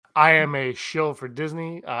I am a shill for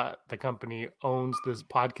Disney. The company owns this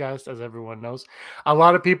podcast, as everyone knows. A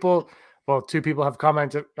lot of people, well, two people have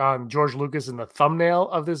commented on George Lucas in the thumbnail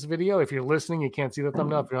of this video. If you're listening, you can't see the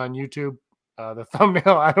thumbnail. If you're on YouTube, the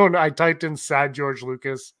thumbnail, I don't know. I typed in sad George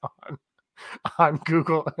Lucas on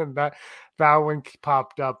Google, and that one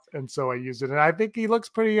popped up, and so I used it. And I think he looks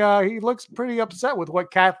pretty upset with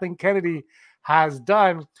what Kathleen Kennedy has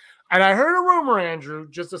done. And I heard a rumor, Andrew,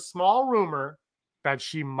 just a small rumor, that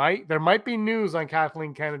there might be news on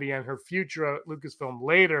Kathleen Kennedy and her future at Lucasfilm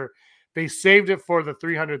later. They saved it for the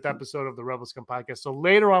 300th episode of the Rebel Scum podcast. So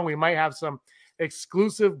later on, we might have some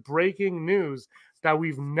exclusive breaking news that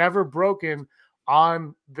we've never broken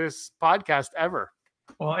on this podcast ever.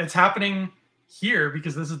 Well, it's happening here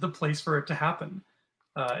because this is the place for it to happen.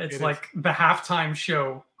 It's like the halftime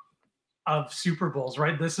show of Super Bowls,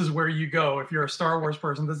 right? This is where you go if you're a Star Wars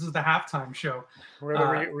person. This is the halftime show. We're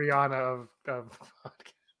the Rihanna of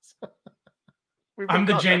podcasts. I'm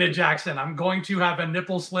the Janet Jackson. I'm going to have a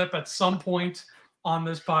nipple slip at some point on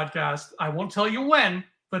this podcast. I won't tell you when,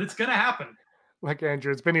 but it's going to happen. Like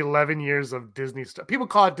Andrew, it's been 11 years of Disney. People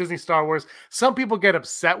call it Disney Star Wars. Some people get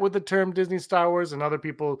upset with the term Disney Star Wars, and other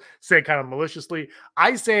people say it kind of maliciously.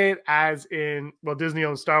 I say it as in, well, Disney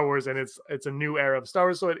owns Star Wars, and it's a new era of Star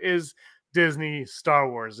Wars, so it is Disney Star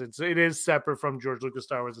Wars. It is separate from George Lucas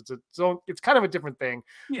Star Wars. It's kind of a different thing.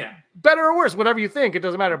 Yeah. Better or worse, whatever you think, it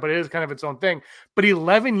doesn't matter, but it is kind of its own thing. But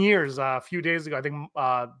 11 years, a few days ago, I think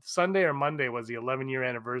Sunday or Monday was the 11-year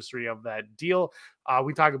anniversary of that deal.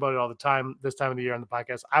 We talk about it all the time, this time of the year on the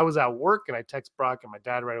podcast. I was at work and I text Brock and my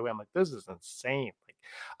dad right away. I'm like, this is insane. Like,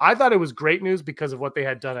 I thought it was great news because of what they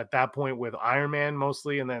had done at that point with Iron Man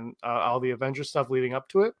mostly, and then all the Avengers stuff leading up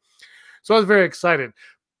to it. So I was very excited.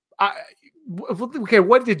 Okay,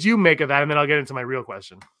 what did you make of that? And then I'll get into my real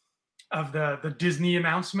question. Of the Disney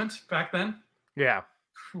announcement back then? Yeah.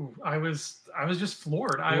 I was just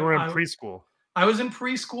floored. You were in preschool. I was in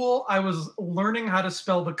preschool. I was learning how to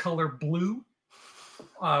spell the color blue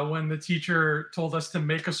when the teacher told us to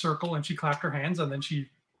make a circle, and she clapped her hands, and then she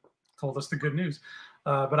told us the good news.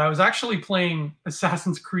 But I was actually playing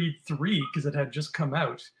Assassin's Creed 3 because it had just come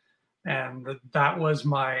out. And that was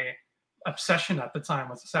my obsession at the time,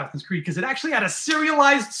 was Assassin's Creed, because it actually had a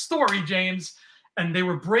serialized story, James. And they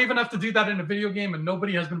were brave enough to do that in a video game, and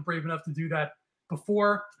nobody has been brave enough to do that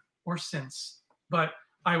before or since. But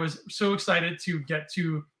I was so excited to get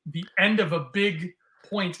to the end of a big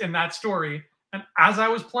point in that story. And as I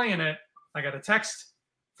was playing it, I got a text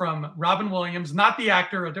from Robin Williams, not the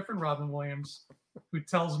actor, a different Robin Williams, who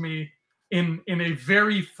tells me in a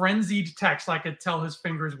very frenzied text, I could tell his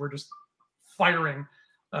fingers were just firing.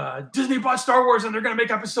 Disney bought Star Wars, and they're going to make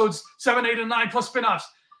episodes 7, 8, and 9 plus spinoffs.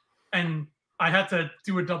 And I had to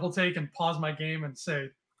do a double take and pause my game and say,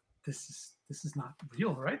 this is not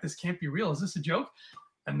real, right? This can't be real. Is this a joke?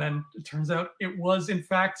 And then it turns out it was, in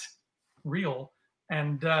fact, real.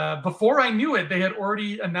 And before I knew it, they had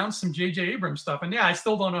already announced some J.J. Abrams stuff. And yeah, I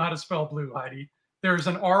still don't know how to spell blue, Heidi. There's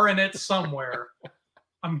an R in it somewhere.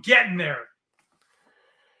 I'm getting there.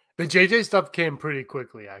 The JJ stuff came pretty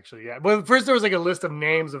quickly, actually. Yeah. Well, first there was like a list of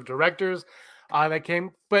names of directors that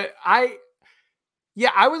came, but I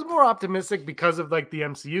was more optimistic because of like the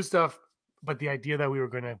MCU stuff. But the idea that we were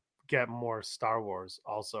going to get more Star Wars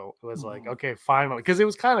also, it was like, okay, finally, because it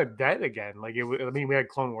was kind of dead again. Like we had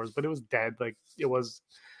Clone Wars, but it was dead. Like it was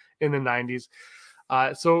in the 90s.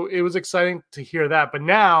 So it was exciting to hear that. But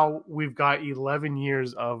now we've got 11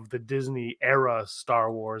 years of the Disney era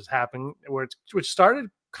Star Wars happening, which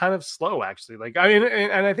started kind of slow, actually. Like, I mean,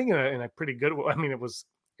 and I think in a pretty good way. I mean,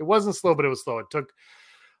 it wasn't slow, but it was slow. It took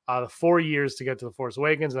 4 years to get to The Force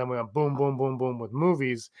Awakens, and then we went boom, boom, boom, boom with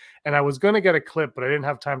movies. And I was going to get a clip, but I didn't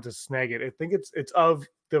have time to snag it. I think it's of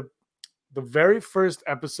the very first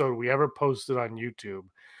episode we ever posted on YouTube.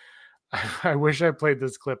 I wish I played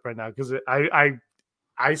this clip right now, because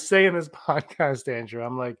I say in this podcast, Andrew,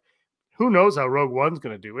 I'm like, who knows how Rogue One's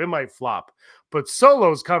going to do? It might flop, but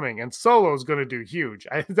Solo's coming, and Solo's going to do huge.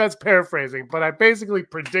 That's paraphrasing, but I basically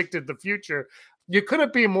predicted the future. You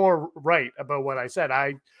couldn't be more right about what I said.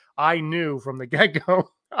 I knew from the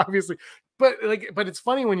get-go, obviously. But it's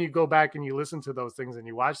funny when you go back and you listen to those things and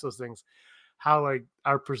you watch those things, how like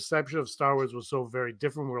our perception of Star Wars was so very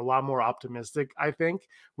different. We're a lot more optimistic, I think.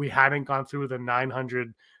 We hadn't gone through the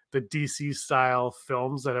 900 the DC style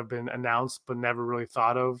films that have been announced but never really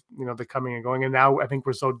thought of, the coming and going. And now I think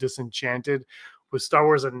we're so disenchanted with Star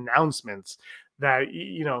Wars announcements that,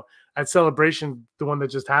 at Celebration, the one that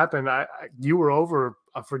just happened, you were over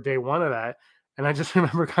for day one of that. And I just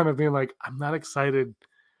remember kind of being like, I'm not excited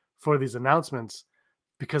for these announcements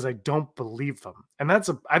because I don't believe them. And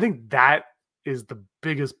I think that is the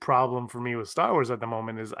biggest problem for me with Star Wars at the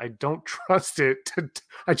moment. Is I don't trust it.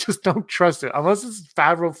 I just don't trust it unless it's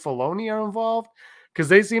Favreau, Filoni are involved, because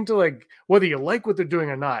they seem to like, whether you like what they're doing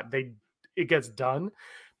or not, it gets done.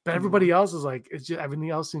 But everybody else is like, it's just, everything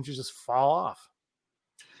else seems to just fall off.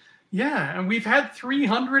 Yeah, and we've had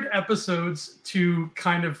 300 episodes to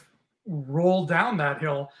kind of roll down that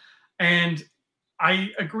hill, and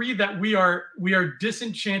I agree that we are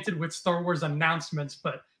disenchanted with Star Wars announcements,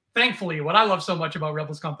 but thankfully, what I love so much about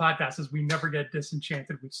RebelsCon podcast is we never get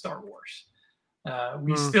disenchanted with Star Wars.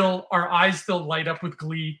 Our eyes still light up with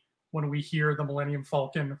glee when we hear the Millennium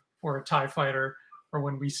Falcon or a TIE fighter, or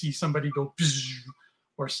when we see somebody go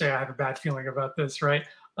or say, I have a bad feeling about this, right?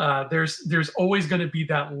 There's always going to be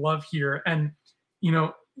that love here. And,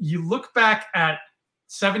 you look back at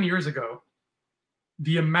 7 years ago,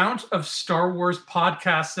 the amount of Star Wars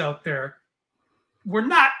podcasts out there were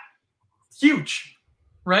not huge,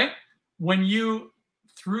 right? When you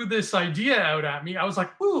threw this idea out at me, I was like,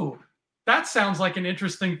 ooh, that sounds like an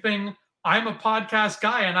interesting thing. I'm a podcast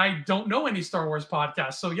guy and I don't know any Star Wars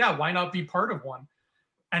podcasts. So yeah, why not be part of one?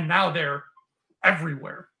 And now they're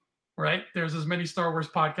everywhere, right? There's as many Star Wars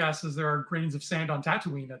podcasts as there are grains of sand on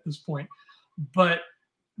Tatooine at this point. But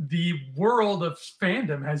the world of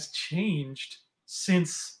fandom has changed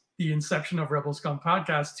since the inception of RebelsCon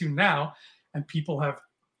podcast to now. And people have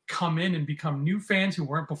come in and become new fans who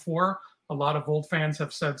weren't before. A lot of old fans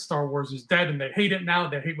have said Star Wars is dead and they hate it now.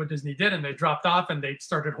 They hate what Disney did and they dropped off and they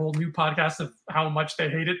started whole new podcasts of how much they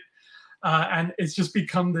hate it. And it's just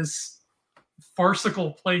become this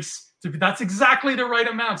farcical place to be. That's exactly the right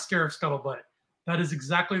amount, Scarif Scuttlebutt. That is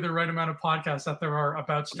exactly the right amount of podcasts that there are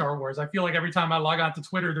about Star Wars. I feel like every time I log on to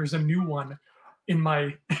Twitter, there's a new one in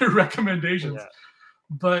my recommendations. Yeah.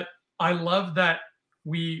 But I love that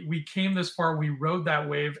we came this far, we rode that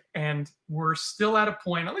wave, and we're still at a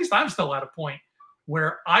point, at least I'm still at a point,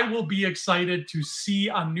 where I will be excited to see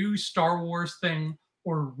a new Star Wars thing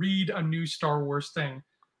or read a new Star Wars thing.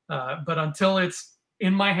 But until it's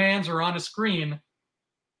in my hands or on a screen,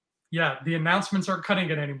 yeah, the announcements aren't cutting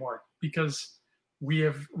it anymore, because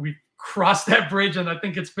we've crossed that bridge, and I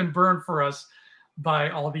think it's been burned for us by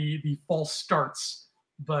all the false starts.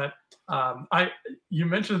 But you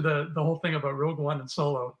mentioned the whole thing about Rogue One and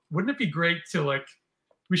Solo. Wouldn't it be great to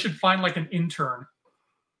we should find an intern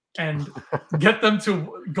and get them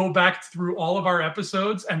to go back through all of our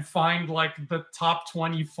episodes and find the top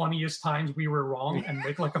 20 funniest times we were wrong and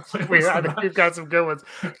make a playlist. I think we've got some good ones.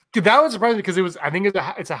 That would surprise me because I think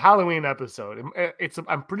it's a Halloween episode.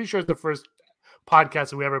 I'm pretty sure it's the first podcast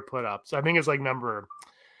that we ever put up. So I think it's number,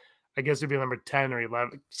 I guess it'd be number 10 or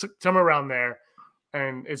 11, somewhere around there.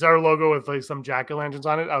 And it's our logo with some jack-o'-lanterns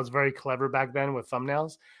on it. I was very clever back then with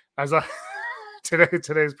thumbnails. As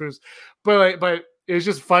today's proofs, but it's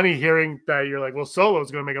just funny hearing that you're like, well, Solo's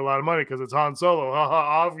going to make a lot of money because it's Han Solo,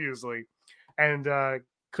 obviously, and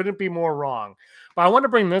couldn't be more wrong. But I want to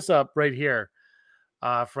bring this up right here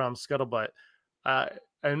from Scuttlebutt.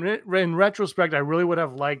 And in retrospect, I really would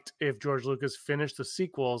have liked if George Lucas finished the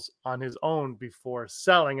sequels on his own before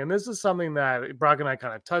selling. And this is something that Brock and I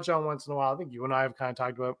kind of touch on once in a while. I think you and I have kind of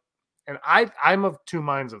talked about. And I'm of two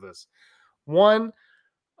minds of this. One,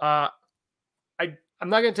 I'm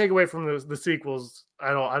not going to take away from the sequels.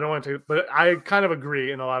 I don't want to, but I kind of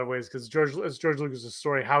agree in a lot of ways because it's George Lucas's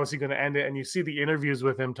story. How is he going to end it? And you see the interviews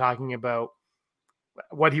with him talking about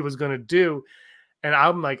what he was going to do. And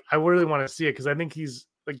I'm like, I really want to see it because I think he's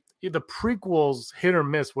the prequels, hit or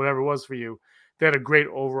miss, whatever it was for you. They had a great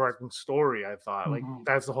overarching story. I thought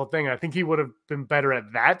that's the whole thing. I think he would have been better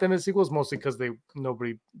at that than the sequels, mostly because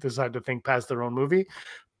nobody decided to think past their own movie.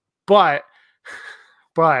 But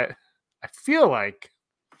I feel like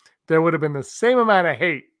there would have been the same amount of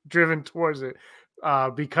hate driven towards it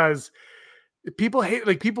because people hate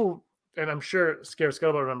people, and I'm sure Scarif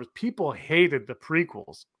Scuttlebutt remembers, people hated the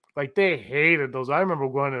prequels. They hated those. I remember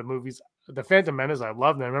going to the movies, The Phantom Menace, I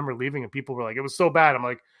loved it. I remember leaving and people were like, it was so bad. I'm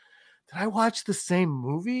like, did I watch the same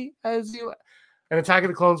movie as you? And Attack of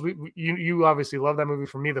the Clones, you obviously love that movie.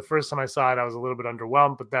 For me, the first time I saw it, I was a little bit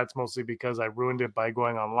underwhelmed, but that's mostly because I ruined it by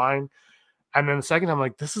going online. And then the second time, I'm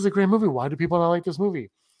like, this is a great movie. Why do people not like this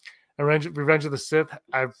movie? And Revenge of the Sith,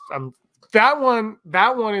 that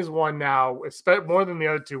one is one now, more than the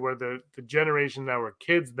other two, where the generation that were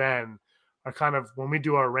kids then are kind of, when we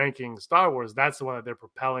do our ranking Star Wars, that's the one that they're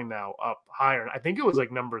propelling now up higher. And I think it was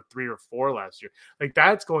number 3 or 4 last year.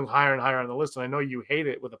 That's going higher and higher on the list. And I know you hate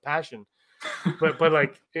it with a passion, but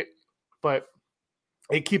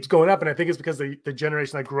it keeps going up. And I think it's because the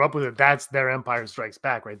generation that grew up with it, that's their Empire Strikes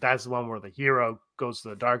Back, right? That's the one where the hero goes to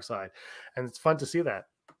the dark side. And it's fun to see that.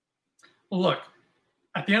 Look,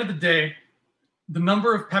 at the end of the day, The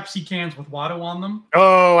number of Pepsi cans with Watto on them.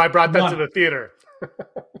 Oh, I brought that 1. to the theater.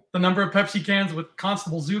 The number of Pepsi cans with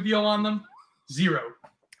Constable Zuvio on them, 0.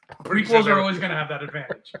 Prequels are always going to have that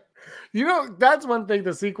advantage. You know, that's one thing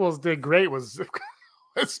the sequels did great was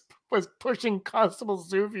pushing Constable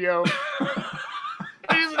Zuvio.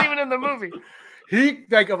 He isn't even in the movie. He,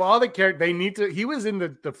 like, of all the characters, he was in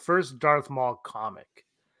the first Darth Maul comic.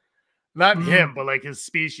 Not him, but like his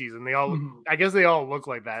species, and they all, I guess they all look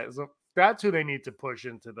like that. So that's who they need to push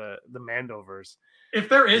into the Mandoverse. If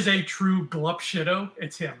there is a true Glup Shido,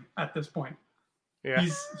 it's him at this point. Yeah,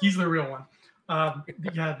 he's the real one.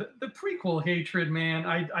 The prequel hatred, man,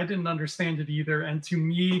 I didn't understand it either. And to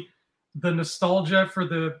me, the nostalgia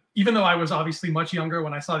for even though I was obviously much younger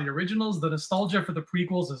when I saw the originals, the nostalgia for the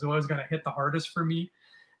prequels is always going to hit the hardest for me.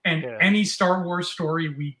 And any Star Wars story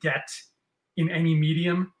we get in any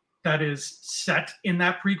medium that is set in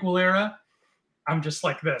that prequel era, I'm just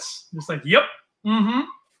like this. Just like, yep.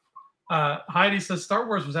 Heidi says Star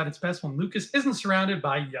Wars was at its best when Lucas isn't surrounded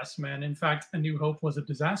by yes men. In fact, A New Hope was a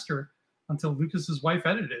disaster until Lucas's wife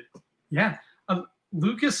edited. Yeah.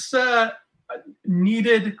 Lucas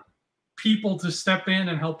needed people to step in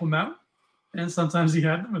and help him out. And sometimes he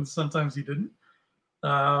had them and sometimes he didn't.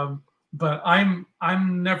 But I'm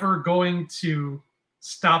never going to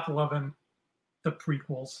stop loving the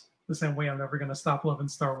prequels the same way I'm never going to stop loving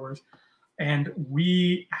Star Wars. And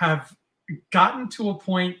we have gotten to a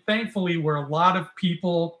point, thankfully, where a lot of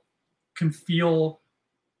people can feel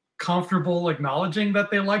comfortable acknowledging that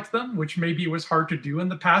they liked them, which maybe was hard to do in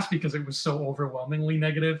the past because it was so overwhelmingly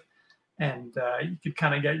negative, and you could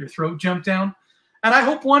kind of get your throat jumped down. And I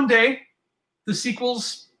hope one day the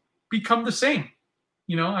sequels become the same.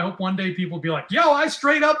 You know, I hope one day people be like, yo, I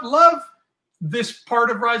straight up love this part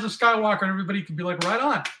of Rise of Skywalker, and everybody could be like, right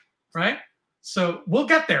on, right? So we'll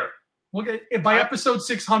get there. We'll get by episode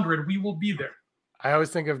 600, we will be there. I always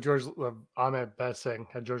think of Ahmed Best saying,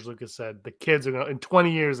 how George Lucas said, the kids are going to, in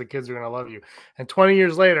 20 years, the kids are going to love you. And 20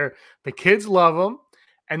 years later, the kids love him.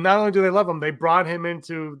 And not only do they love him, they brought him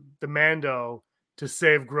into the Mando to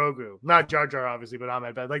save Grogu. Not Jar Jar, obviously, but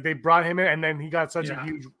Ahmed Best. Like, they brought him in, and then he got such a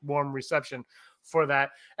huge, warm reception for that.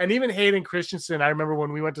 And even Hayden Christensen, I remember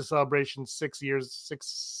when we went to Celebration 6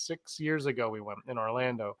 years ago, we went in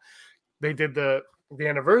Orlando. They did the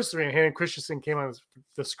anniversary, and Hayden Christensen came on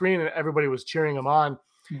the screen and everybody was cheering him on.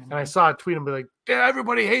 And I saw a tweet and be like, yeah,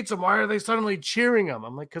 everybody hates him. Why are they suddenly cheering him?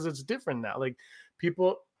 I'm like, because it's different now. Like,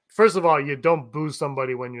 people, first of all, you don't boo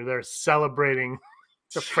somebody when you're there celebrating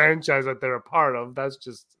the franchise that they're a part of. That's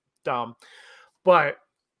just dumb. But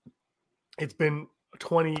it's been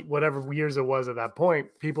 20 whatever years it was at that point.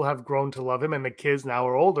 People have grown to love him, and the kids now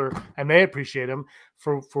are older and they appreciate him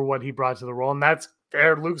for what he brought to the role. And that's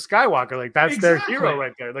their Luke Skywalker. Like, that's their hero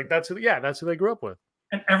right there. Like, that's who they grew up with.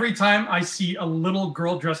 And every time I see a little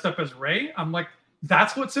girl dressed up as Rey, I'm like,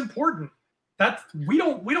 that's what's important. We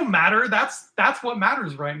don't matter. That's what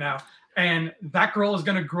matters right now. And that girl is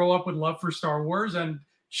going to grow up with love for Star Wars, and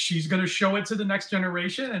she's going to show it to the next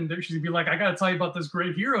generation. And she's going to be like, I got to tell you about this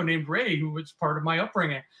great hero named Rey, who was part of my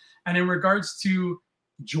upbringing. And in regards to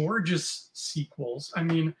George's sequels, I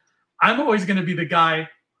mean, I'm always going to be the guy,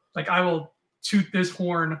 like, I will toot this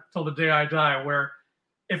horn till the day I die, where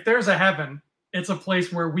if there's a heaven, it's a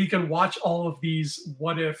place where we can watch all of these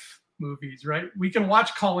what if movies, right? We can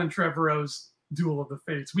watch Colin Trevorrow's Duel of the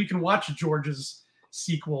Fates. We can watch George's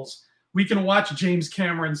sequels. We can watch James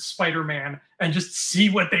Cameron's Spider-Man and just see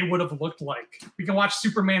what they would have looked like. We can watch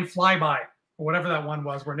Superman Flyby, or whatever that one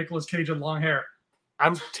was, where Nicolas Cage had long hair.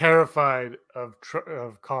 I'm terrified of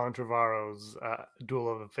Colin Trevorrow's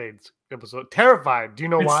Duel of the Fates episode. Terrified. Do you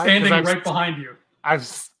know why? Standing right behind you.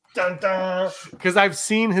 Because I've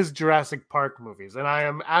seen his Jurassic Park movies, and I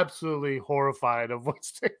am absolutely horrified of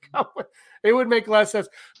what's to come. It would make less sense.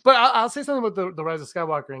 But I'll say something about the Rise of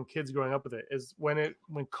Skywalker and kids growing up with it. Is when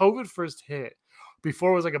COVID first hit,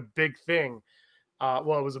 before it was like a big thing.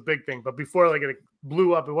 Well, it was a big thing, but before like it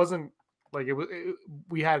blew up, it wasn't like it was.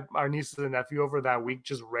 We had our nieces and nephew over that week,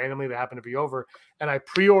 just randomly. They happened to be over, and I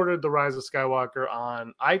pre-ordered the Rise of Skywalker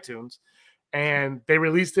on iTunes, and they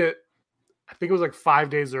released it. I think it was like 5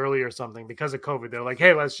 days early or something because of COVID. They're like,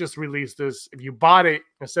 hey, let's just release this. If you bought it,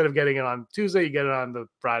 instead of getting it on Tuesday, you get it on the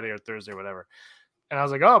Friday or Thursday or whatever. And I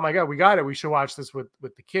was like, oh my God, we got it. We should watch this with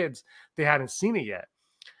the kids. They hadn't seen it yet.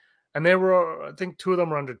 And they were, I think 2 of them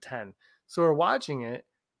were under 10. So we're watching it,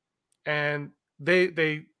 and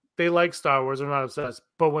they like Star Wars. They're not obsessed.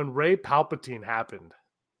 But when Rey Palpatine happened,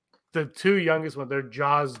 the 2 youngest ones, their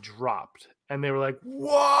jaws dropped. And they were like,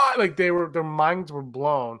 what? Like their minds were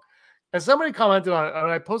blown. And somebody commented on it,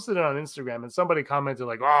 and I posted it on Instagram, and somebody commented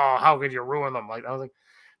like, oh, how could you ruin them? Like, I was like,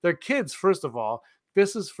 they're kids. First of all,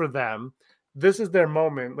 this is for them. This is their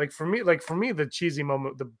moment. Like for me, the cheesy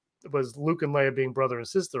moment was Luke and Leia being brother and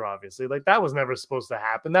sister. Obviously, like that was never supposed to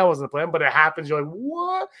happen. That wasn't the plan, but it happens. You're like,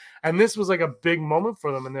 what? And this was like a big moment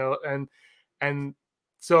for them, and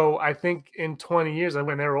so I think in 20 years,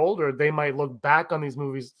 when they're older, they might look back on these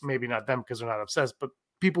movies. Maybe not them because they're not obsessed, but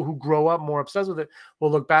people who grow up more obsessed with it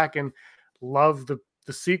will look back and love the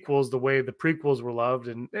sequels the way the prequels were loved.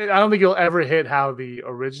 And I don't think you'll ever hit how the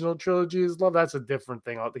original trilogy is loved. That's a different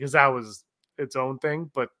thing because that was its own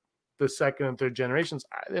thing. But the second and third generations,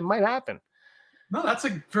 it might happen. No, that's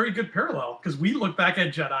a very good parallel because we look back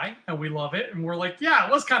at Jedi and we love it. And we're like, yeah,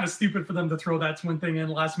 it was kind of stupid for them to throw that twin thing in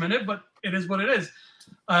last minute, but it is what it is.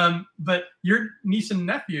 But your niece and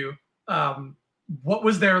nephew, what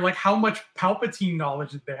was their, like, how much Palpatine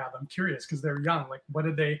knowledge did they have? I'm curious because they're young. Like, what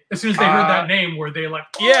did they, as soon as they heard that name, were they like,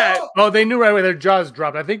 oh! Yeah. Oh, they knew right away. Their jaws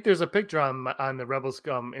dropped. I think there's a picture on the Rebel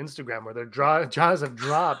Scum Instagram where their jaws have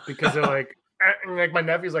dropped because they're like, like my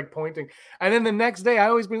nephew's like pointing. And then the next day, I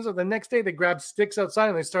always bring this up. The next day, they grabbed sticks outside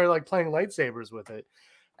and they started like playing lightsabers with it.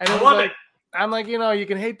 And it was like, I'm like, you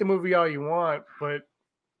can hate the movie all you want, but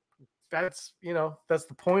that's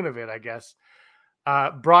the point of it, I guess.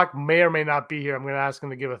 Brock may or may not be here. I'm going to ask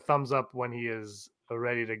him to give a thumbs up when he is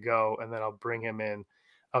ready to go, and then I'll bring him in.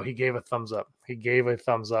 Oh, he gave a thumbs up.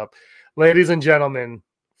 Ladies and gentlemen,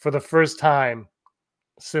 for the first time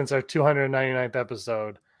since our 299th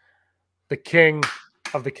episode, the king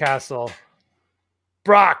of the castle,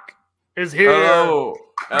 Brock, is here. Hello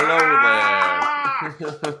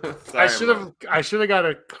there. Sorry, I should have got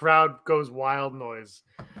a crowd goes wild noise.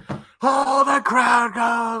 Oh, the crowd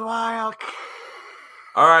goes wild.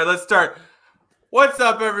 All right, let's start. What's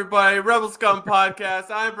up, everybody? Rebel Scum Podcast.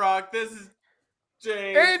 I'm Brock. This is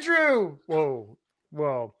James. Andrew. Whoa.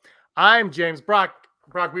 I'm James. Brock,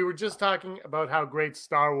 we were just talking about how great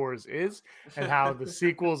Star Wars is and how the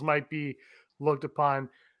sequels might be looked upon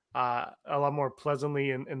a lot more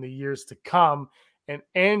pleasantly in the years to come. And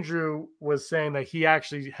Andrew was saying that he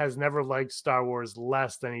actually has never liked Star Wars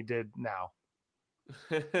less than he did now.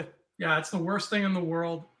 Yeah, it's the worst thing in the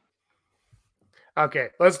world. Okay,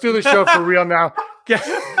 let's do the show for real now. Get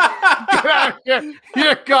out of here.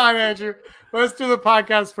 You're gone, Andrew. Let's do the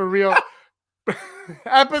podcast for real.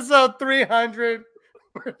 Episode 300.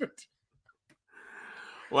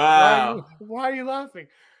 Wow. Why are you laughing?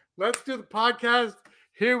 Let's do the podcast.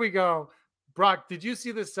 Here we go. Brock, did you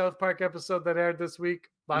see the South Park episode that aired this week?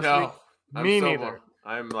 No, week? Me neither.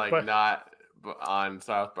 I'm not on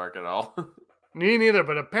South Park at all. Me neither,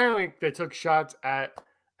 but apparently they took shots at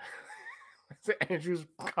Andrew's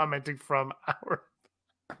commenting from our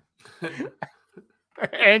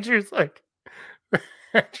Andrew's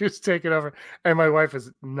taking over, and my wife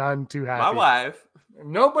is none too happy. My wife.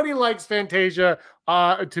 Nobody likes Fantasia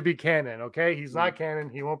to be canon. Okay, he's not canon.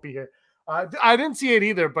 He won't be here. I didn't see it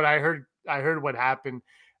either, but I heard what happened,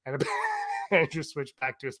 and Andrew switched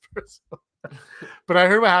back to his personal. But I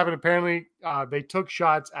heard what happened. Apparently, they took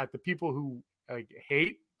shots at the people who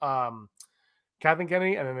hate Kathleen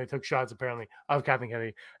Kennedy, and then they took shots apparently of Kathleen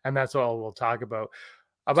Kennedy, and that's all we'll talk about.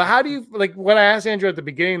 But how do you what I asked Andrew at the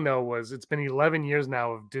beginning though was it's been 11 years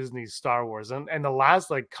now of Disney's Star Wars, and the last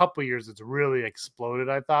couple years it's really exploded.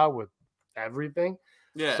 I thought with everything.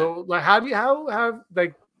 Yeah. So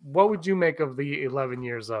what would you make of the 11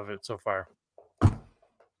 years of it so far?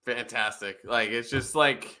 Fantastic. It's just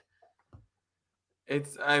we've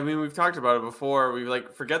talked about it before. We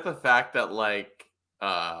forget the fact that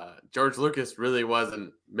George Lucas really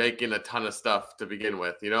wasn't making a ton of stuff to begin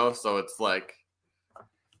with, so it's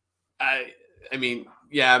maybe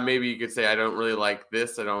you could say I don't really like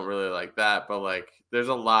this, I don't really like that, but there's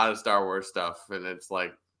a lot of Star Wars stuff, and it's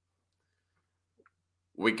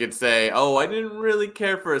we could say, oh, I didn't really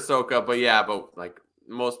care for Ahsoka, but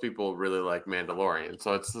most people really like Mandalorian,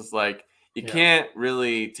 so it's just you can't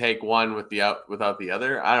really take one without the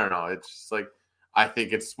other. I don't know. It's just I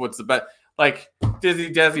think it's what's the best.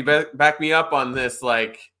 Disney, back me up on this.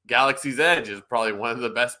 Galaxy's Edge is probably one of the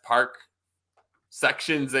best park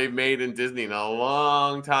sections they've made in Disney in a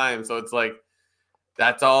long time. So it's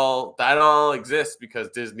that all exists because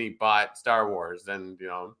Disney bought Star Wars, and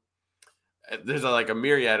there's a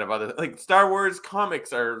myriad of other Star Wars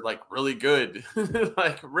comics are really good,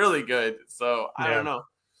 really good. So I don't know.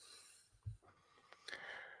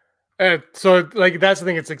 So that's the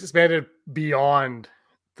thing. It's expanded beyond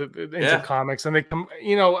into comics, and they come.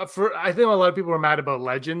 I think a lot of people were mad about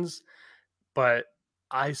Legends, but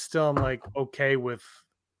I still am okay with.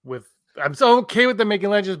 I'm so okay with them making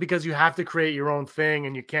Legends because you have to create your own thing,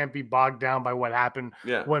 and you can't be bogged down by what happened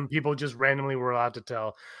when people just randomly were allowed to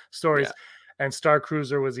tell stories. and Star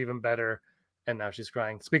Cruiser was even better. And now she's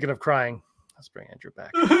crying. Speaking of crying, let's bring Andrew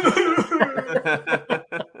back.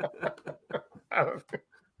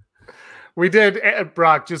 We did,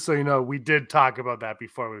 Brock, just so you know, we did talk about that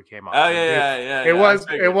before we came on. Oh, yeah. It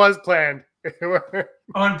was planned. Oh,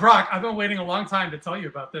 and Brock, I've been waiting a long time to tell you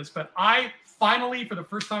about this, but I finally, for the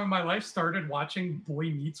first time in my life, started watching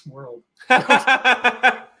Boy Meets World. For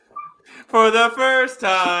the first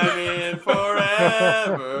time in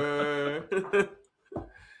forever.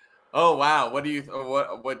 Oh, wow.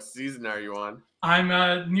 What season are you on?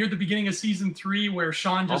 I'm near the beginning of season 3 where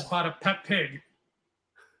Sean just bought a pet pig.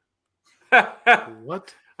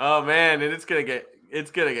 What? Oh man, and it's gonna get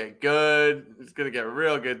good. It's gonna get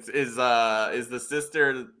real good. Is the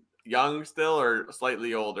sister young still, or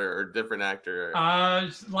slightly older, or different actor?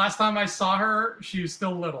 Last time I saw her, she was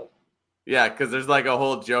still little. Yeah, because there's like a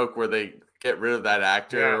whole joke where they get rid of that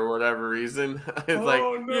actor or whatever reason.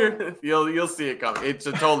 It's you'll see it coming. It's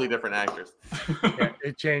a totally different actress. Yeah,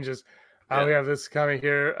 it changes. We have this coming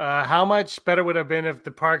here. How much better would it have been if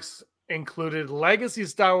the parks included legacy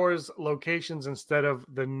Star Wars locations instead of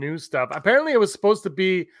the new stuff? Apparently it was supposed to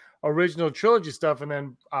be original trilogy stuff, and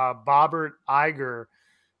then Bobbert Iger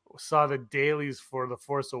saw the dailies for The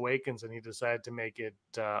Force Awakens and he decided to make it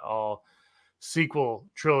all sequel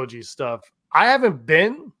trilogy stuff. I haven't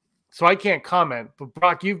been, so I can't comment, but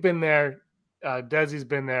Brock, you've been there, Desi's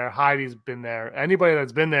been there, Heidi's been there. Anybody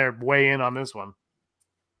that's been there, weigh in on this one.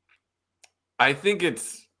 I think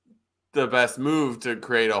it's the best move to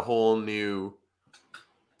create a whole new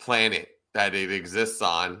planet that it exists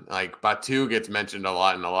on. Like Batuu gets mentioned a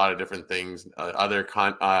lot in a lot of different things,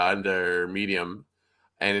 under medium,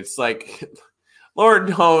 and it's like, Lord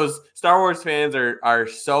knows, Star Wars fans are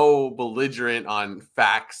so belligerent on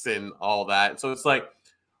facts and all that. So it's like,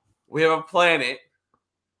 we have a planet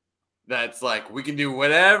that's like, we can do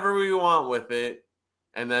whatever we want with it.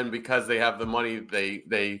 And then because they have the money,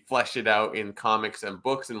 they flesh it out in comics and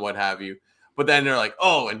books and what have you. But then they're like,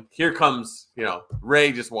 oh, and here comes,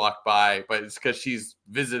 Rey just walked by, but it's because she's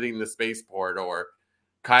visiting the spaceport, or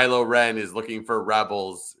Kylo Ren is looking for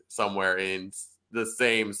rebels somewhere in the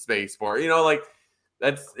same spaceport.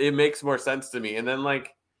 It makes more sense to me. And then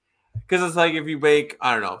because it's like, if you make,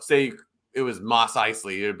 I don't know, say it was Mos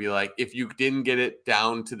Eisley, it would be like, if you didn't get it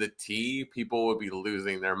down to the T, people would be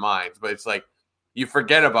losing their minds. But it's like, you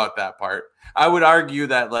forget about that part. I would argue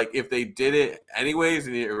that if they did it anyways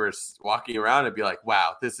and you were walking around, it'd be like,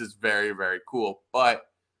 wow, this is very, very cool. But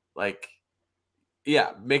making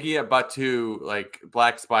it Batuu,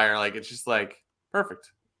 Black Spire, it's just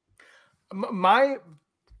perfect.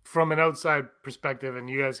 From an outside perspective, and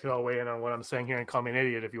you guys can all weigh in on what I'm saying here and call me an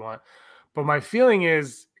idiot if you want, but my feeling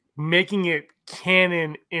is making it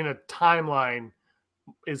canon in a timeline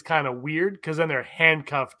is kind of weird, because then they're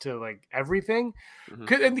handcuffed to everything,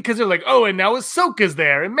 because they're like, oh, and now Ahsoka's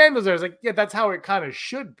there and Mando's there. It's like, yeah, that's how it kind of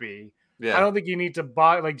should be. Yeah. I don't think you need to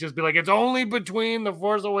just be like, it's only between The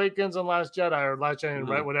Force Awakens and Last Jedi, or Last Jedi and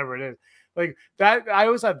right, whatever it is. Like that, I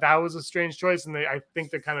always thought that was a strange choice, and I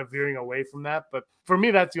think they're kind of veering away from that. But for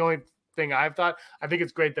me, that's the only thing I've thought. I think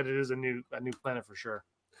it's great that it is a new planet for sure.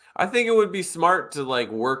 I think it would be smart to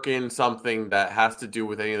work in something that has to do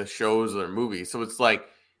with any of the shows or movies. So it's like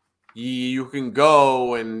you can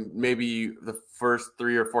go, and maybe the first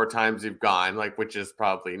 3 or 4 times you've gone, which is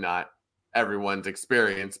probably not everyone's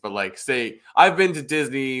experience, but say I've been to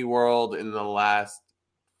Disney World in the last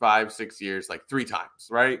 5-6 years, 3 times,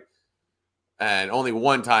 right? And only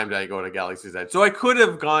 1 time did I go to Galaxy's Edge. So I could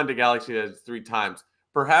have gone to Galaxy's Edge 3 times.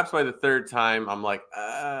 Perhaps by the 3rd time, I'm like,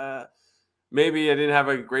 maybe I didn't have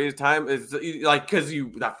a great time. It's because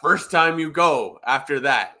that first time you go, after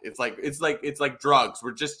that, it's like drugs.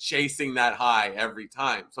 We're just chasing that high every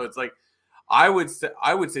time. So it's I would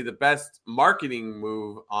say the best marketing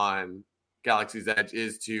move on Galaxy's Edge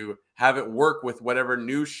is to have it work with whatever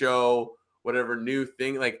new show, whatever new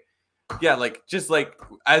thing.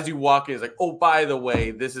 As you walk in, it's oh, by the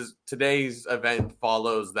way, today's event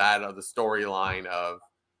follows that of the storyline of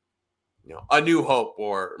A New Hope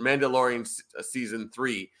or Mandalorian season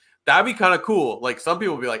 3. That'd be kind of cool. Some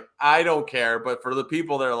people would be like, I don't care. But for the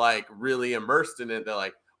people that are really immersed in it, they're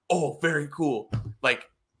like, oh, very cool.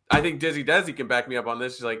 I think Desi can back me up on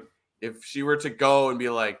this. She's like, if she were to go and be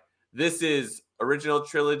like, this is original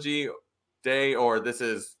trilogy day or this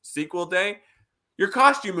is sequel day, your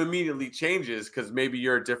costume immediately changes because maybe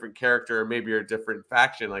you're a different character or maybe you're a different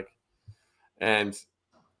faction. And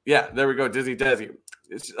yeah, there we go. Desi.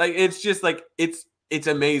 It's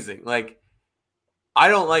amazing. I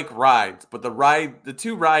don't like rides, but the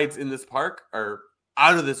 2 rides in this park are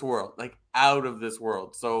out of this world, out of this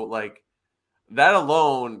world. So that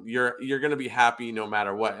alone, you're gonna be happy no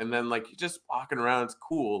matter what. And then like just walking around, it's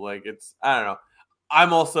cool. Like I don't know.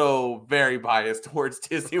 I'm also very biased towards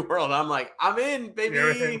Disney World. I'm like, I'm in, baby.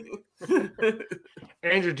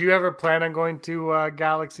 Andrew, do you ever plan on going to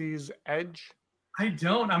Galaxy's Edge? I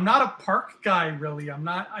don't. I'm not a park guy, really.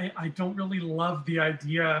 I don't really love the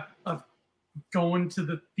idea of going to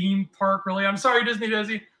the theme park, really. I'm sorry, Disney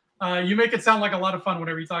Desi. You make it sound like a lot of fun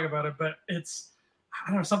whenever you talk about it, but I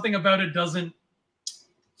don't know, something about it doesn't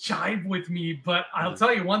jive with me. But I'll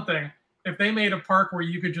tell you one thing. If they made a park where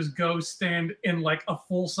you could just go stand in like a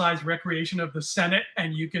full-size recreation of the Senate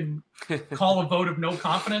and you can call a vote of no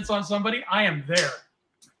confidence on somebody, I am there.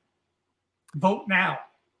 Vote now.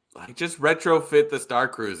 Like just retrofit the Star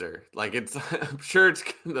Cruiser. Like I'm sure it's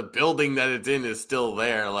the building that it's in is still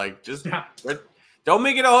there. Like just don't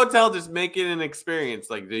make it a hotel. Just make it an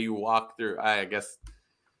experience. Like do you walk through? I guess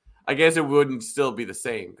it wouldn't still be the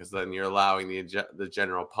same because then you're allowing the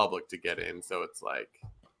general public to get in. So it's like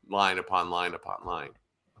line upon line upon line.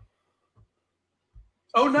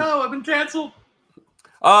 Oh no, I've been canceled.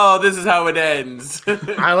 Oh, this is how it ends.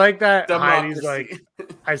 I like that. Democracy. Heidi's like,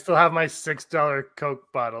 I still have my $6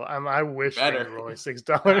 Coke bottle. I wish they were only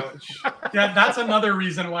 $6. Yeah, that's another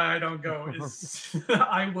reason why I don't go. Is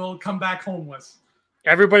I will come back homeless.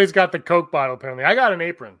 Everybody's got the Coke bottle. Apparently, I got an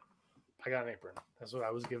apron. That's what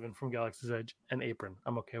I was given from Galaxy's Edge. An apron.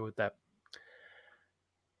 I'm okay with that.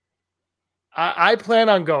 I plan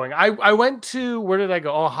on going. I went to, where did I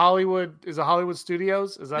go? Oh, Hollywood. Is it Hollywood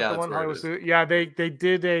Studios? Is that the one? Hollywood Studios? Yeah, they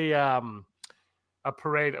did a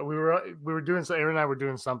parade. We were doing so. Aaron and I were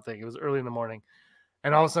doing something. It was early in the morning,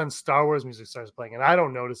 and all of a sudden Star Wars music starts playing, and I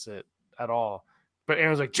don't notice it at all. But Aaron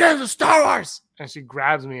was like, "James, it's Star Wars!" And she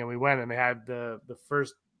grabs me, and we went, and they had the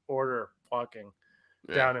First Order walking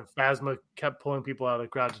down, and Phasma kept pulling people out of the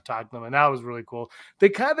crowd to talk to them, and that was really cool. They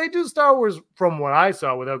do Star Wars from what I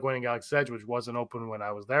saw without going to Galaxy's Edge, which wasn't open when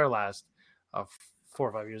I was there last 4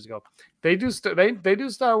 or 5 years ago. They do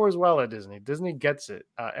Star Wars well at Disney. Disney gets it.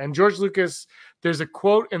 And George Lucas, there's a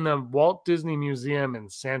quote in the Walt Disney Museum in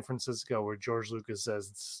San Francisco where George Lucas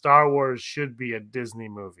says Star Wars should be a Disney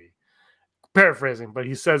movie. Paraphrasing, but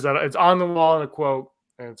he says that it's on the wall in a quote,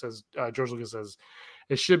 and it says George Lucas says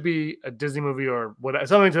it should be a Disney movie or what,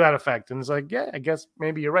 something to that effect. And it's like, yeah, I guess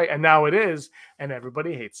maybe you're right. And now it is, and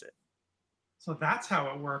everybody hates it. So that's how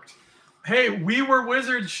it worked. Hey, We Were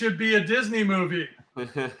Wizards should be a Disney movie.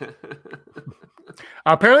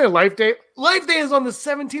 Apparently, Life Day is on the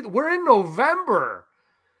 17th. We're in November.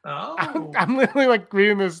 Oh, I'm literally like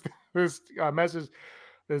reading this message,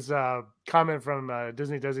 this comment from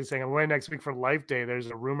Disney Desi saying, "I'm away next week for Life Day. There's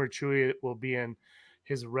a rumor Chewie will be in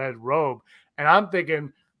his red robe." And I'm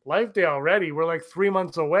thinking, Life Day already. We're like 3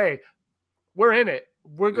 months away. We're in it.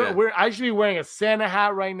 I should be wearing a Santa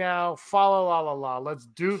hat right now. Fa la la la la. Let's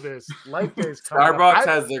do this. Life Day is coming. Starbucks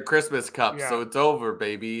has their Christmas cups, so it's over,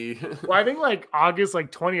 baby. Well, I think like August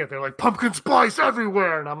 20th, they're like pumpkin spice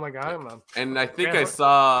everywhere, and I'm like, I don't know. And I think I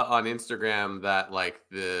saw on Instagram that like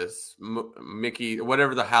this Mickey,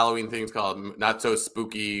 whatever the Halloween thing's called, not so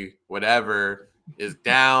spooky, whatever, is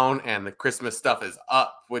down, and the Christmas stuff is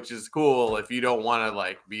up, which is cool. If you don't want to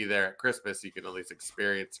like be there at Christmas, you can at least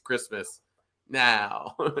experience Christmas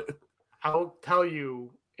now. I'll tell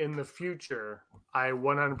you, in the future, I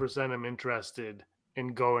 100% am interested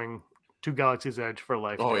in going to Galaxy's Edge for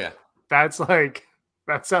Life Day. Oh yeah, that sounds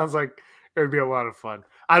like it would be a lot of fun.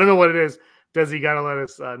 I don't know what it is. Desi gotta let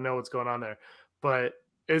us know what's going on there, but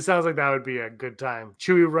it sounds like that would be a good time.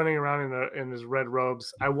 Chewie running around in his red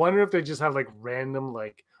robes. I wonder if they just have like random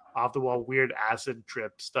like off the wall weird acid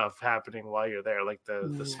trip stuff happening while you're there, like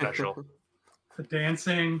the special, the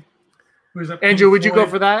dancing. Andrew, would you go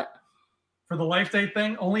for that? For the Life Day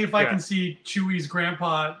thing? Only if I can see Chewie's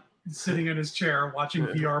grandpa sitting in his chair watching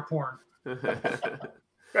VR porn.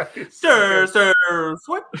 Stir,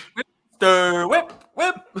 whip, stir, whip,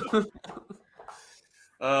 whip.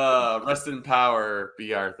 Rest in power,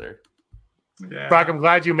 B. Arthur. Yeah. Brock, I'm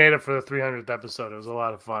glad you made it for the 300th episode. It was a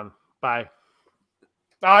lot of fun. Bye.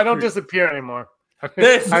 Oh, I don't disappear anymore.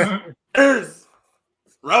 This is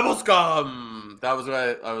Rebel Scum. That was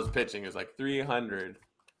what I was pitching. It's like 300.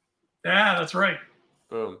 Yeah, that's right.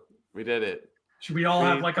 Boom. We did it. Should we all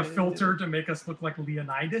have like a filter to make us look like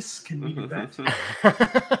Leonidas? Can we do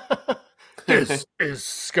that? This is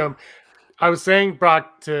Scum. I was saying,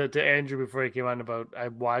 Brock, to Andrew before he came on about I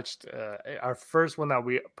watched our first one that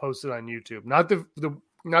we posted on YouTube, not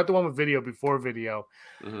the one with video, before video,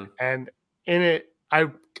 and in it I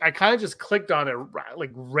kind of just clicked on it like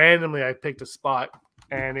randomly. I picked a spot,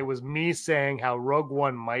 and it was me saying how Rogue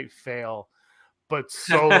One might fail, but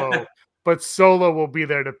Solo will be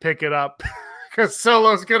there to pick it up because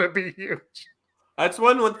Solo's gonna be huge. That's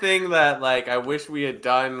one thing that like I wish we had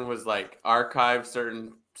done was like archive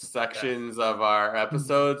certain sections of our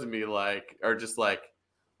episodes and be like, or just like,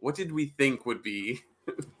 what did we think would be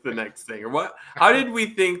the next thing, or how did we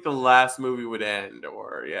think the last movie would end,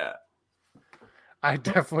 or I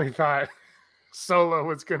definitely thought Solo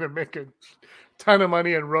was gonna make a ton of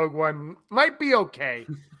money and Rogue One might be okay.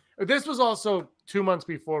 This was also 2 months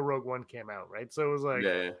before Rogue One came out, right? So it was like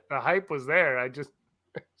the hype was there.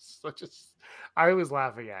 I was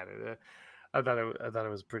laughing at it. I thought it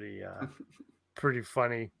was pretty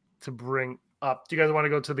funny to bring up. Do you guys want to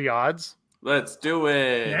go to the odds? Let's do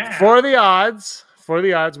it. Yeah. For the odds,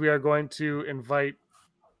 we are going to invite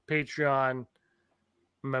Patreon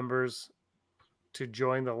members to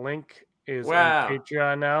join. The link is on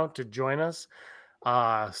Patreon now to join us.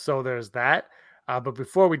 So there's that. But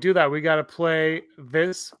before we do that, we got to play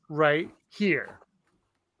this right here.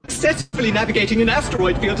 Successfully navigating an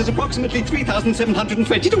asteroid field is approximately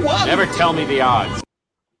 3,720 to 1. Never tell me the odds.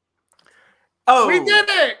 Oh, We did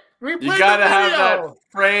it! We you played gotta the have video! that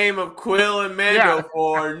frame of Quill and Mando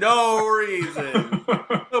for no reason.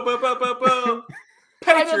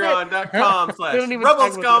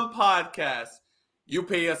 Patreon.com/Rebel Scum Podcast. You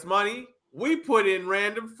pay us money, we put in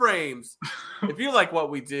random frames. If you like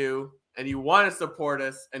what we do and you want to support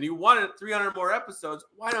us and you want 300 more episodes,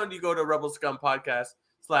 why don't you go to Rebel Scum Podcast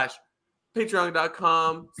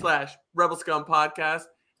 /Patreon.com/Rebel Scum Podcast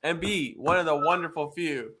and be one of the wonderful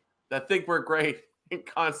few that think we're great and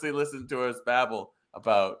constantly listen to us babble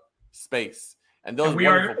about space. And those we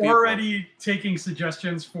are already taking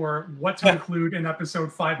suggestions for what to include in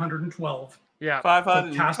episode 512. Yeah.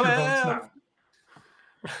 512.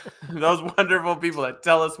 Those wonderful people that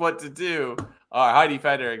tell us what to do are Heidi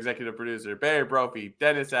Feder, executive producer, Barry Brophy,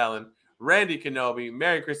 Dennis Allen, Randy Kenobi,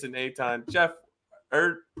 Mary Kristen Aton, Dale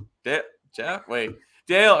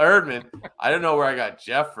Erdman. I don't know where I got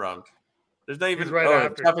Jeff from. There's not even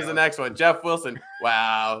Jeff is the next one. Jeff Wilson.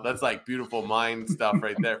 Wow, that's like beautiful mind stuff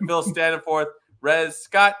right there. Phil Staniforth, Rez,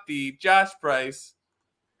 Scott D, Josh Price,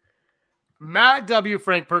 Matt W,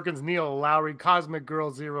 Frank Perkins, Neil Lowry, Cosmic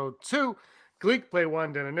Girl 02, Gleek Play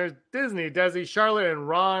One, and there's Disney, Desi, Charlotte, and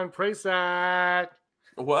Ron Praysat.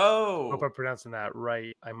 Whoa. Hope I'm pronouncing that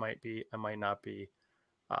right. I might not be.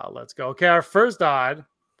 Let's go. Okay, our first odd.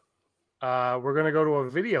 We're gonna go to a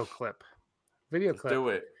video clip. Let's do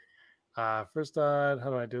it. First odd. How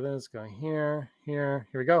do I do this? Going here. Here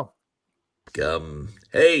we go.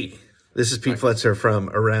 Hey, this is Pete Fletcher from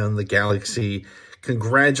Around the Galaxy,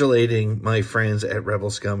 congratulating my friends at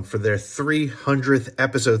Rebel Scum for their 300th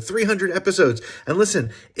episode. 300 episodes. And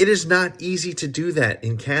listen, it is not easy to do that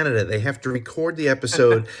in Canada. They have to record the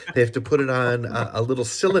episode. They have to put it on a little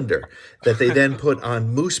cylinder that they then put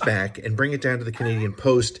on Mooseback and bring it down to the Canadian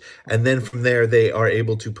Post. And then from there, they are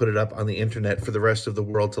able to put it up on the internet for the rest of the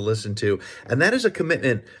world to listen to. And that is a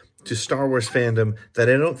commitment to Star Wars fandom that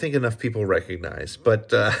I don't think enough people recognize.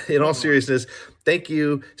 But in all seriousness, thank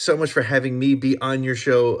you so much for having me be on your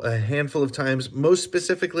show a handful of times, most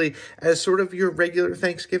specifically as sort of your regular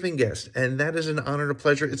Thanksgiving guest. And that is an honor and a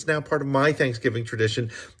pleasure. It's now part of my Thanksgiving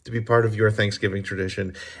tradition to be part of your Thanksgiving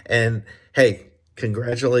tradition. And hey,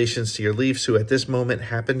 congratulations to your Leafs, who at this moment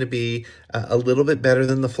happen to be a little bit better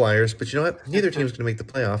than the Flyers. But you know what? Neither team's going to make the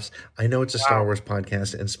playoffs. I know it's a Star Wars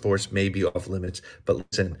podcast and sports may be off limits. But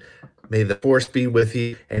listen, may the force be with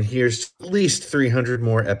you. And here's at least 300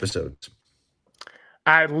 more episodes.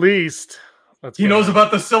 At least. He knows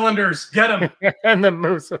about the cylinders. Get him. And the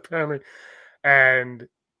moose, apparently. And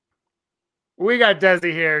we got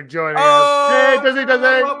Desi here joining us. Hey, Desi.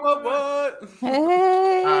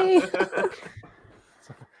 Hey.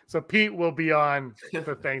 So Pete will be on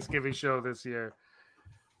the Thanksgiving show this year.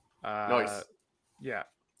 Nice. Yeah,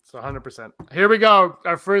 so 100%. Here we go.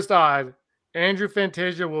 Our first odd. Andrew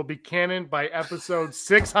Fantasia will be canon by episode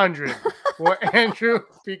 600. Will Andrew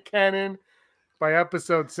be canon by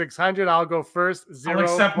episode 600? I'll go first. I'll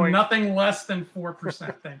accept nothing less than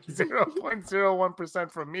 4%. Thank you.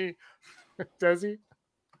 0.01% from me. Desi?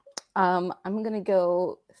 I'm going to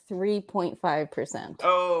go 3.5%.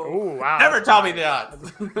 Oh, wow. Never tell me the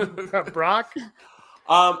odds. Brock?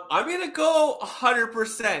 I'm going to go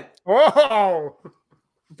 100%. Whoa!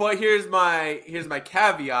 But here's my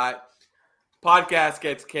caveat. Podcast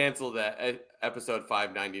gets canceled at episode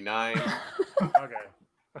 599. Okay.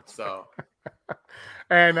 So.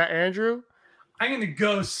 And Andrew? I'm going to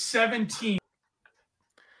go 17.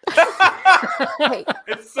 Hey,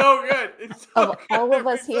 It's so good. It's so of good all of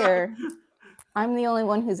every us time. here, I'm the only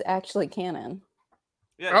one who's actually canon.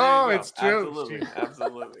 Yeah, there you Oh, go. it's true. Absolutely.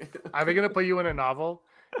 Absolutely. Are they going to put you in a novel?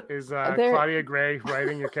 Is There- Claudia Gray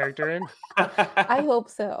writing your character in? I hope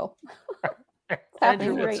so. It's happening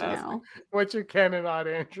Andrew, right what's- now. What's your canon on,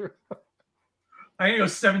 Andrew? I'm gonna go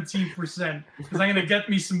 17% because I'm gonna get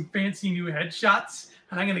me some fancy new headshots,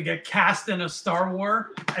 and I'm gonna get cast in a Star Wars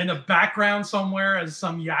in the background somewhere as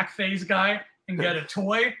some yak phase guy, and get a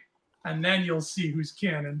toy, and then you'll see who's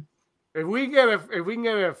canon. If we can get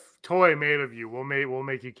a toy made of you, we'll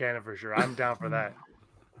make you canon for sure. I'm down for that.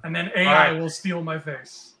 And then AI right. will steal my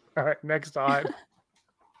face. All right, next on.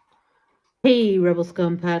 Hey, Rebel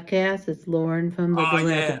Scum Podcast. It's Lauren from the Oh,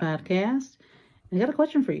 Galactic yeah. Podcast. I got a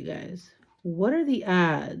question for you guys. What are the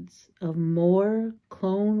odds of more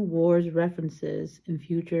Clone Wars references in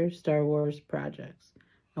future Star Wars projects?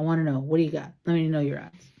 I want to know. What do you got? Let me know your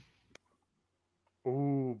odds.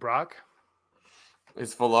 Ooh, Brock.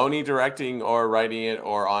 Is Filoni directing or writing it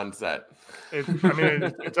or on set?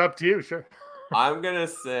 It's up to you. Sure. I'm gonna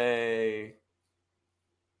say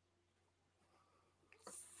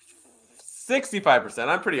 65%.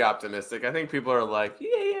 I'm pretty optimistic. I think people are like,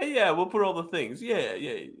 yeah. We'll put all the things. Yeah,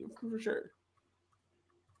 for sure.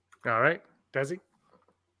 All right, Desi.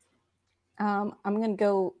 I'm gonna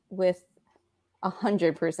go with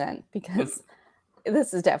 100% because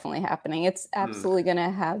this is definitely happening. It's absolutely gonna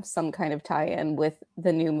have some kind of tie-in with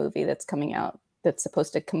the new movie that's coming out that's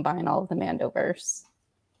supposed to combine all of the Mandoverse.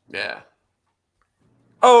 Yeah.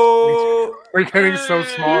 Oh, We're getting so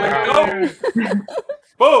small now.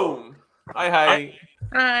 Boom. Hi.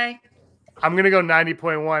 Hi. I'm gonna go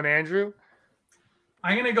 90.1. Andrew.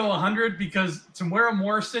 I'm gonna go 100 because Tamara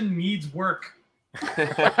Morrison needs work.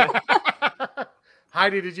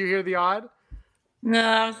 Heidi, did you hear the odd? No,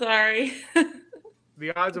 I'm sorry.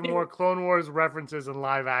 The odds of more Clone Wars references in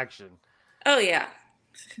live action. Oh yeah.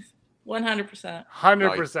 100%.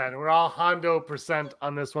 100%. We're all Hondo percent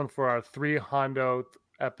on this one for our 3 Hondo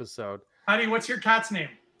episode. Heidi, what's your cat's name?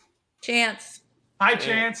 Chance. Hi,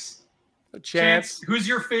 Chance. Chance. Who's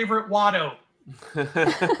your favorite Watto?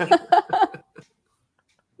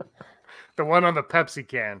 The one on the Pepsi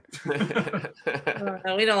can.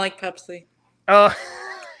 No, we don't like Pepsi.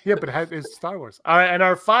 Yeah, but it's Star Wars. All right, and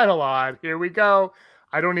our final odd. Here we go.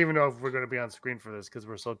 I don't even know if we're going to be on screen for this because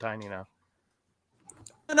we're so tiny now.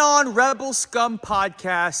 On Rebel Scum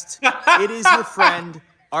Podcast, it is your friend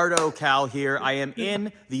Ardo Cal here. I am in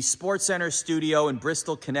the Sports Center studio in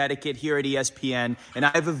Bristol, Connecticut, here at ESPN, and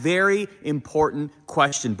I have a very important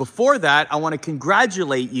question. Before that, I want to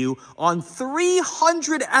congratulate you on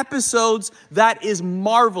 300 episodes. That is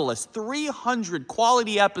marvelous. 300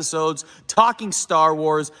 quality episodes talking Star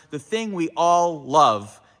Wars, the thing we all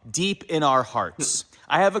love deep in our hearts.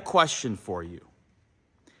 I have a question for you.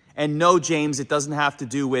 And no, James, it doesn't have to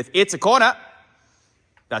do with It's a Corner.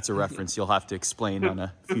 That's a reference you'll have to explain on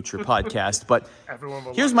a future podcast. But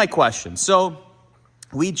here's my question. So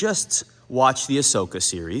we just watched the Ahsoka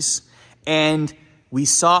series, and we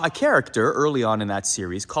saw a character early on in that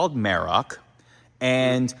series called Marok,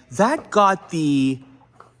 and that got the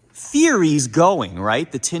theories going,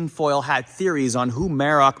 right? The tinfoil hat theories on who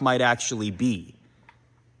Marok might actually be,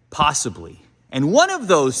 possibly. And one of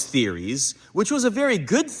those theories, which was a very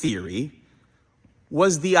good theory,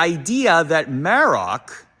 was the idea that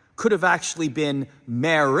Marok could have actually been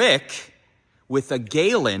Merrick with a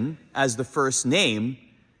Galen as the first name.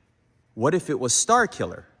 What if it was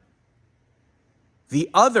Starkiller, the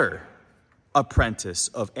other apprentice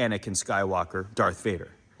of Anakin Skywalker, Darth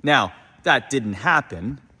Vader? Now, that didn't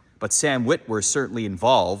happen, but Sam Witwer certainly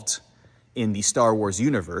involved in the Star Wars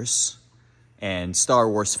universe. And Star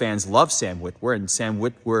Wars fans love Sam Witwer, and Sam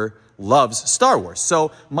Witwer loves Star Wars.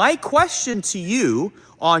 So my question to you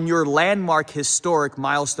on your landmark historic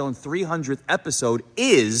milestone 300th episode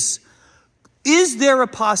is there a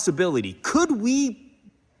possibility? Could we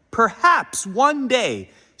perhaps one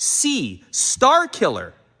day see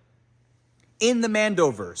Starkiller in the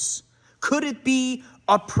Mandoverse? Could it be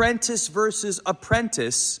apprentice versus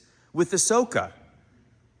apprentice with Ahsoka?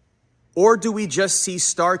 Or do we just see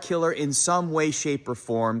Starkiller in some way, shape, or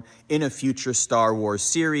form in a future Star Wars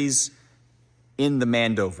series in the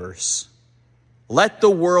Mandoverse? Let the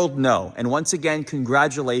world know. And once again,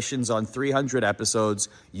 congratulations on 300 episodes.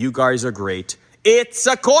 You guys are great. It's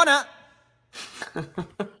a corner.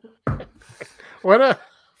 What a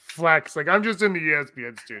flex. Like, I'm just in the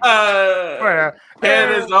ESPN studio.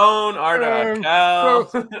 And his own Arda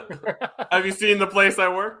Cal. Have you seen the place I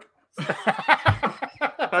work?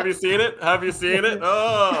 Have you seen it?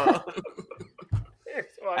 Oh.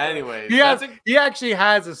 Anyways, he actually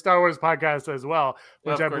has a Star Wars podcast as well,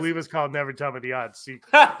 which I believe is called Never Tell Me the Odds. So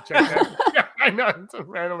check that. Yeah, I know,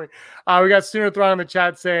 randomly. We got Sooner Throng in the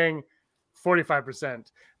chat saying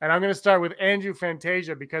 45%. And I'm going to start with Andrew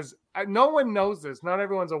Fantasia because no one knows this. Not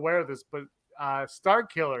everyone's aware of this, but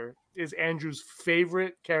Starkiller is Andrew's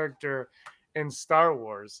favorite character in Star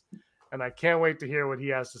Wars. And I can't wait to hear what he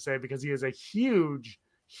has to say because he is a huge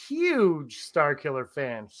Starkiller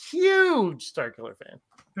fan. Huge Starkiller fan.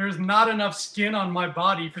 There's not enough skin on my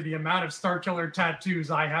body for the amount of Starkiller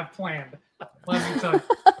tattoos I have planned. Let me tell you.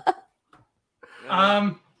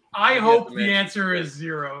 I hope the answer is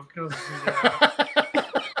 0 because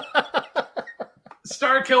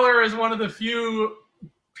Starkiller is one of the few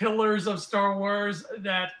pillars of Star Wars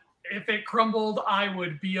that if it crumbled, I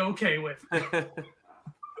would be okay with.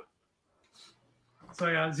 So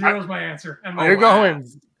yeah, 0 is my answer. And you're going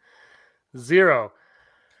 0.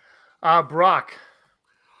 Brock.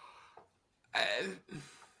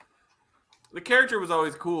 The character was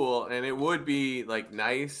always cool, and it would be like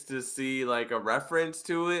nice to see like a reference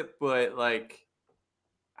to it, but like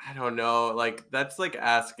I don't know, like that's like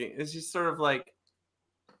asking. It's just sort of like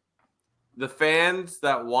the fans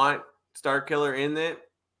that want Starkiller in it.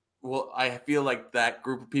 Well, I feel like that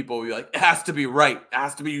group of people will be like, it has to be right,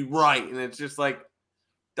 and it's just like,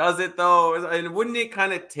 does it though? And wouldn't it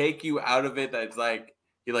kind of take you out of it? That's like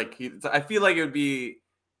I feel like it would be.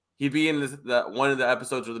 He'd be in one of the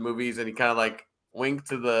episodes of the movies, and he kind of like winked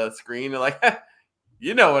to the screen and like,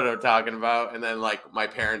 you know what I'm talking about. And then like my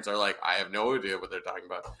parents are like, I have no idea what they're talking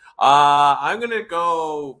about. I'm gonna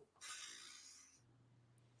go.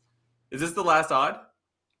 Is this the last odd?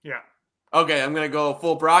 Yeah. Okay, I'm gonna go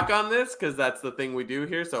full Brock on this because that's the thing we do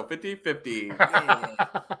here. So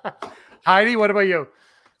 50-50. Heidi, what about you?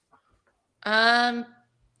 I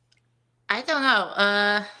don't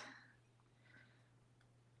know.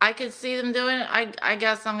 I could see them doing it. I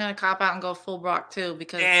guess I'm gonna cop out and go full Brock too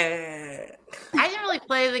because I didn't really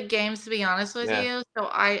play the games to be honest with you, so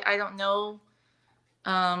I don't know.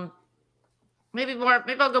 Maybe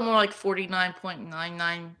I'll go more like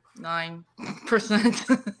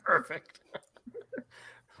 49.999%. Perfect.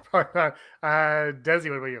 Desi,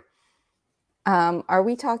 what about you? Are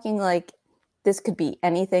we talking like this could be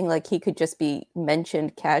anything? Like he could just be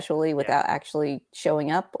mentioned casually without actually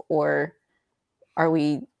showing up, or are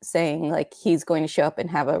we saying like he's going to show up and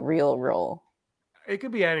have a real role? It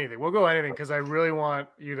could be anything. We'll go anything because I really want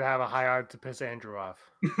you to have a high odd to piss Andrew off.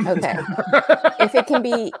 Okay. If it can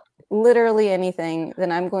be literally anything,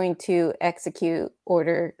 then I'm going to execute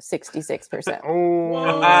order 66%.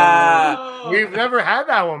 Oh, we've never had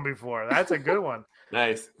that one before. That's a good one.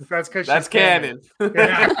 Nice. That's because that's canon. Oh,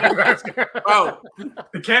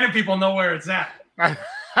 the canon people know where it's at.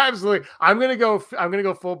 Absolutely. I'm gonna go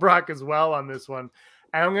full Brock as well on this one.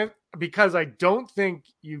 And because I don't think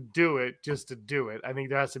you do it just to do it. I think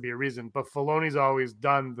there has to be a reason. But Filoni's always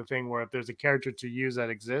done the thing where if there's a character to use that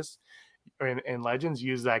exists in Legends,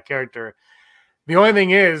 use that character. The only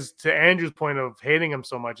thing is, to Andrew's point of hating him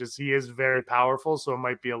so much, is he is very powerful, so it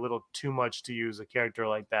might be a little too much to use a character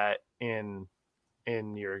like that in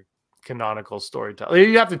your canonical storytelling.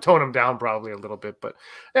 You have to tone him down probably a little bit, but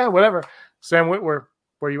yeah, whatever. Sam Witwer,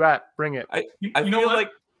 where you at? Bring it. I you know feel what? like.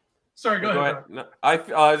 Sorry, go ahead. No, I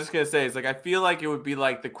was just gonna say, it's like I feel like it would be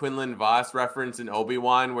like the Quinlan Vos reference in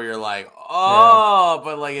Obi-Wan, where you're like,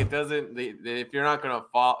 but like it doesn't. If you're not gonna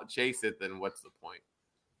chase it, then what's the point?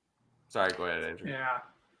 Sorry, go ahead, Andrew. Yeah,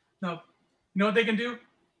 no, you know what they can do?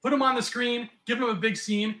 Put him on the screen, give him a big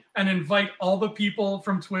scene, and invite all the people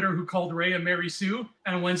from Twitter who called Rey a Mary Sue.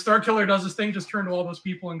 And when Starkiller does his thing, just turn to all those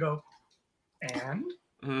people and go, and.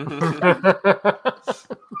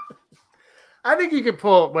 I think you could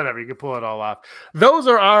pull whatever. You could pull it all off. Those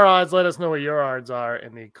are our odds. Let us know what your odds are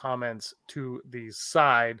in the comments to the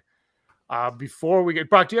side. Before we get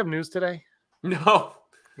Brock, do you have news today? No.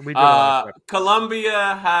 We did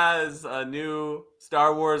Columbia has a new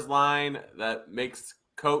Star Wars line that makes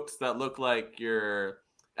coats that look like your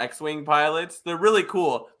X-Wing pilots. They're really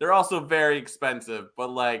cool. They're also very expensive,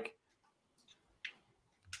 but like,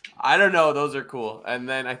 I don't know. Those are cool. And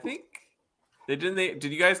then I think did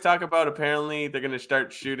you guys talk about apparently they're going to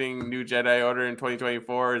start shooting New Jedi Order in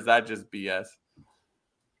 2024? Or is that just BS?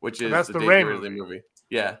 Which is that's the Dave Rey movie.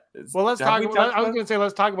 Yeah. Well, let's talk. I was going to say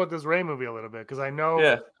let's talk about this Rey movie a little bit because I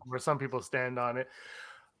know where some people stand on it.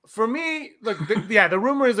 For me, look, the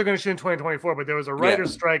rumor is they're going to shoot in 2024, but there was a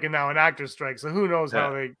writer's strike and now an actor's strike, so who knows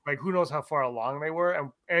who knows how far along they were.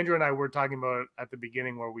 And Andrew and I were talking about it at the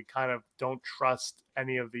beginning where we kind of don't trust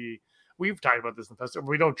any of the. We've talked about this in the past.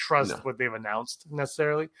 We don't trust what they've announced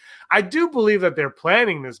necessarily. I do believe that they're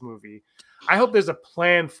planning this movie. I hope there's a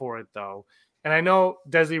plan for it though, and I know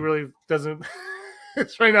Desi really doesn't.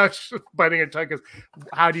 It's right now biting her tongue because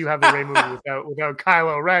how do you have the Rey movie without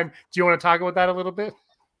Kylo Ren? Do you want to talk about that a little bit?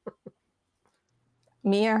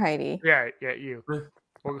 Me or Heidi? Yeah, you.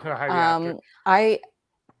 We'll go to Heidi after.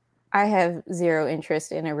 I have zero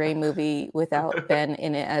interest in a Rey movie without Ben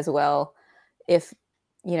in it as well. If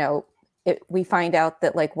we find out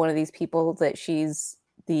that like one of these people that she's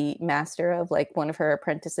the master of, like one of her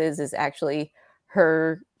apprentices, is actually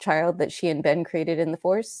her child that she and Ben created in the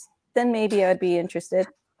Force, then maybe I'd be interested.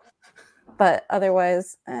 But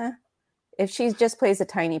otherwise, if she just plays a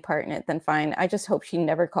tiny part in it, then fine. I just hope she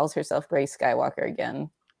never calls herself Rey Skywalker again.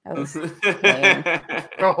 That was lame.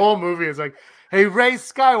 The whole movie is like, "Hey, Rey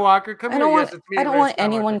Skywalker, come here." Yes, it's me, I don't Rey want Skywalker.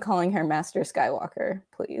 anyone calling her Master Skywalker,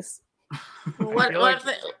 please. What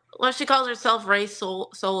if she calls herself Rey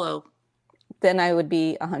Solo? Then I would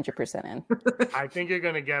be 100% in. I think you're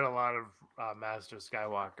gonna get a lot of Master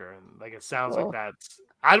Skywalker, and like it sounds like that's.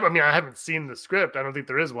 I mean, I haven't seen the script. I don't think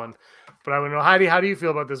there is one, but I would know. Heidi, how do you feel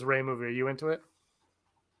about this Rey movie? Are you into it?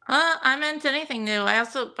 I'm into anything new. I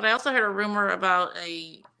also heard a rumor about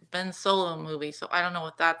a Ben Solo movie, so I don't know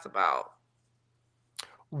what that's about.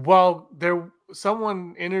 Well,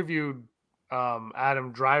 someone interviewed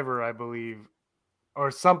Adam Driver, I believe,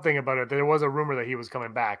 or something about it. There was a rumor that he was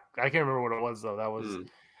coming back. I can't remember what it was though. That was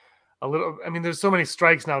a little. I mean, there's so many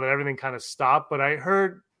strikes now that everything kind of stopped. But I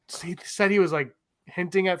heard he said he was like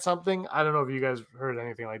hinting at something. I don't know if you guys heard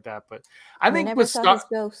anything like that, but I think never saw his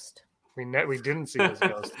ghost. We didn't see his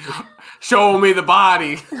ghost. Show me the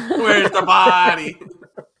body. Where's the body?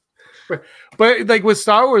 But like with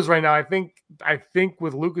Star Wars right now, I think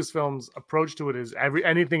with Lucasfilm's approach to it is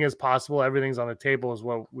anything is possible. Everything's on the table is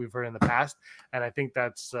what we've heard in the past. And I think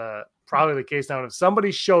that's probably the case now. And if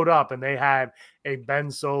somebody showed up and they had a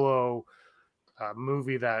Ben Solo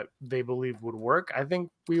movie that they believed would work, I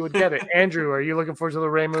think we would get it. Andrew, are you looking forward to the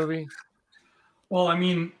Rey movie? Well, I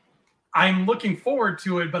mean, I'm looking forward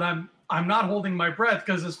to it, but I'm not holding my breath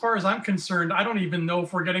because as far as I'm concerned, I don't even know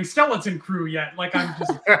if we're getting Skeleton Crew yet. Like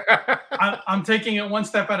I'm taking it one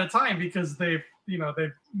step at a time because they've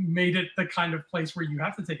made it the kind of place where you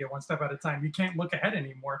have to take it one step at a time. You can't look ahead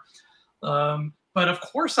anymore. But of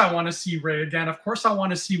course I want to see Rey again. Of course I want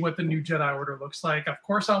to see what the new Jedi Order looks like. Of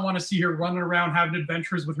course I want to see her running around having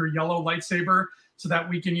adventures with her yellow lightsaber so that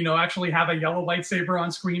we can, actually have a yellow lightsaber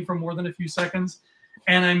on screen for more than a few seconds.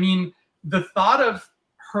 And I mean, the thought of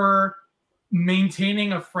her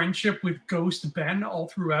maintaining a friendship with Ghost Ben all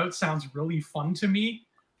throughout sounds really fun to me.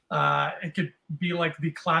 It could be like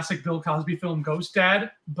the classic Bill Cosby film Ghost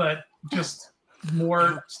Dad, but just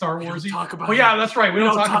more Star Warsy. Oh yeah, that's right. We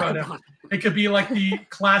don't talk about it. It could be like the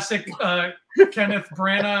classic Kenneth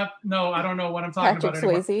Branagh. No, I don't know what I'm talking about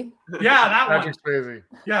anymore. Swayze. Yeah, that Patrick Swayze.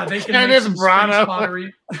 Yeah, they can Kenneth make some Branagh.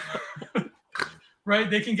 pottery. Right?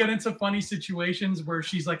 They can get into funny situations where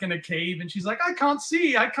she's like in a cave and she's like, I can't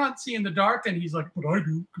see in the dark. And he's like, but I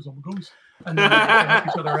do because I'm a ghost. And then they help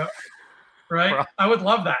each other out. Right? Brock. I would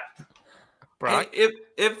love that. Brock? Hey,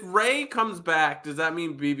 if Rey comes back, does that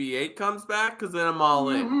mean BB-8 comes back? Because then I'm all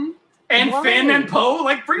in. Mm-hmm. And Why? Finn and Poe,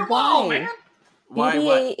 like bring them all, man. Why? BB-8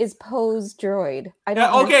 What? is Poe's droid. I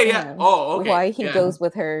don't Yeah. understand Oh, okay. why he Yeah. goes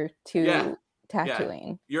with her to Yeah.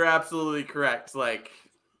 Tatooine. You're absolutely correct. Like,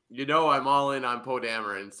 I'm all in on Poe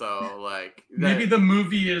Dameron. So, like, Maybe the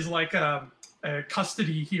movie is like a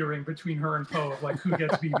custody hearing between her and Poe of like who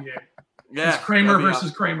gets BB-8. yeah, It's Kramer that'd be versus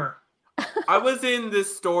awesome. Kramer. I was in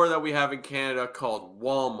this store that we have in Canada called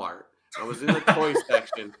Walmart. I was in the toy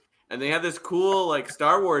section, and they had this cool like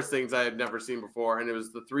Star Wars things I had never seen before, and it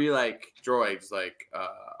was the three like droids, like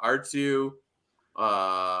R2,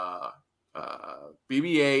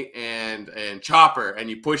 BB-8, and Chopper, and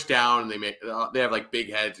you push down, and they have like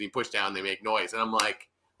big heads, and you push down, and they make noise, and I'm like,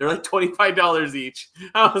 they're like $25 each.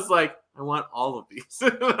 I was like, I want all of these,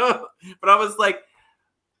 but I was like,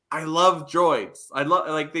 I love droids. I love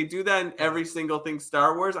like they do that in every single thing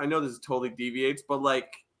Star Wars. I know this totally deviates, but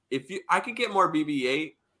like if I could get more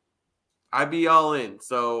BB-8, I'd be all in.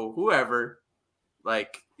 So whoever,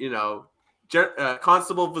 like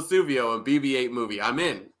Constable Vesuvio and BB-8 movie, I'm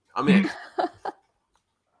in.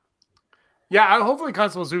 Yeah, hopefully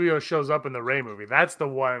Constable Zuvio shows up in the Rey movie. That's the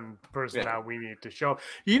one person now we need to show.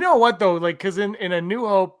 You know what though? Like, because in A New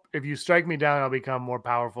Hope, if you strike me down, I'll become more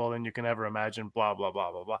powerful than you can ever imagine. Blah blah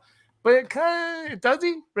blah blah blah. But does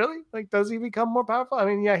he really? Like, does he become more powerful? I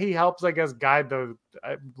mean, yeah, he helps, I guess, guide the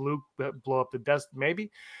Luke blow up the Death,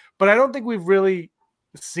 maybe. But I don't think we've really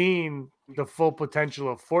seen the full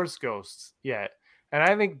potential of Force Ghosts yet. And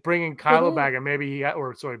I think bringing Kylo back, and maybe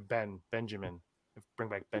Benjamin. Bring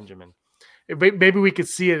back Benjamin. Maybe we could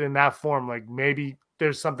see it in that form. Like maybe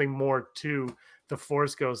there's something more to the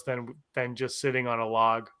Force Ghost than just sitting on a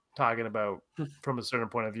log talking about from a certain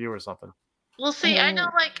point of view or something. We'll see. I know,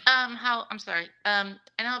 like, how I'm sorry. I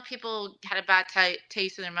know people had a bad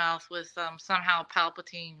taste in their mouth with somehow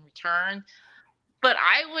Palpatine returned, but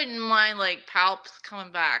I wouldn't mind like Palps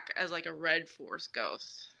coming back as like a Red Force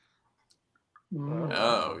ghost.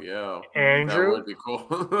 Oh, yeah. Andrew? That would be cool.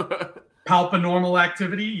 Palpanormal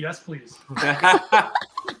activity? Yes, please.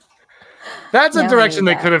 That's a Now direction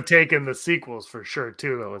we they got- could have taken the sequels for sure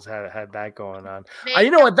too. Though, was had that going on. Maybe-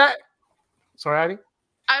 You know what? That. Sorry, Heidi.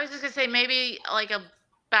 I was just gonna say maybe like a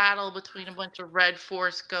battle between a bunch of Red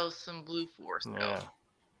Force ghosts and Blue Force Yeah. ghosts.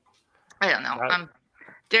 I don't know. That- I'm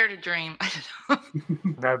dare to dream. I don't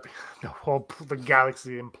know. That the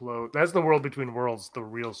galaxy implode. That's the world between worlds. The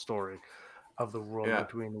real story of the world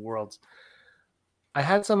between the worlds. I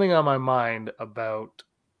had something on my mind about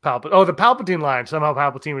Palpatine. Oh, the Palpatine line. Somehow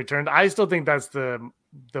Palpatine returned. I still think that's the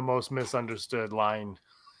most misunderstood line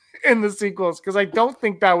in the sequels because I don't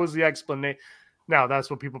think that was the explanation. Now that's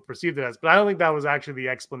what people perceived it as, but I don't think that was actually the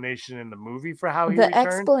explanation in the movie for how he The returned.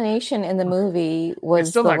 explanation in the movie was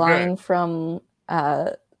still the not good. line from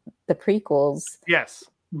the prequels, Yes.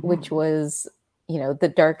 which was,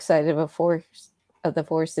 the dark side of the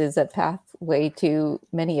force is a pathway to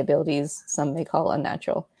many abilities some may call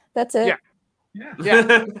unnatural. That's it. Yeah. Yeah.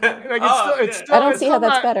 Yeah. Like it's still, I don't it's see still how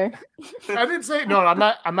that's not- better. I didn't say no. I'm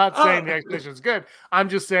not saying the explanation is good. I'm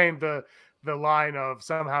just saying the line of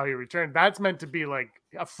somehow he returned. That's meant to be like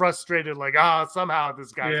a frustrated, like somehow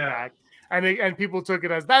this guy's back, and people took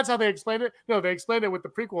it as that's how they explained it. No, they explained it with the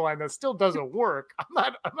prequel line that still doesn't work.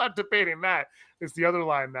 I'm not debating that. It's the other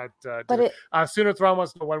line that. But Sooner Thrawn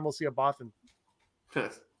wants to know when we'll see a Bothan.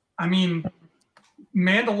 I mean,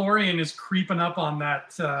 Mandalorian is creeping up on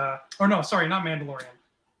that. Or no, sorry, not Mandalorian.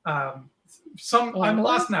 I'm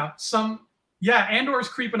lost now. Andor's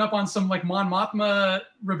creeping up on some like Mon Mothma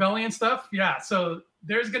rebellion stuff. Yeah, so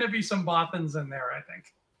there's going to be some Bothans in there, I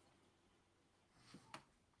think.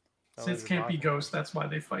 Sith can't be ghosts. That's why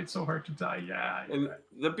they fight so hard to die. Yeah. And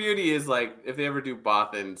the beauty is, like, if they ever do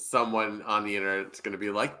Bothan, someone on the internet is going to be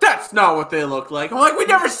like, that's not what they look like. I'm like, we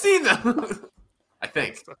never seen them. I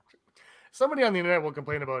think. Somebody on the internet will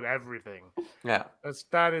complain about everything. Yeah.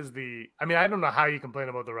 That is the. I mean, I don't know how you complain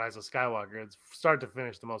about the Rise of Skywalker. It's start to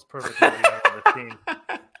finish the most perfect movie I've ever seen.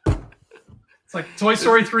 It's like Toy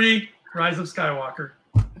Story 3, Rise of Skywalker.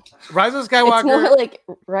 Rise of Skywalker. It's more like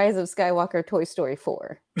Rise of Skywalker, Toy Story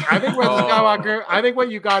 4. I think Rise of Skywalker. I think what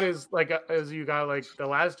you got is you got like The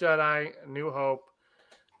Last Jedi, New Hope,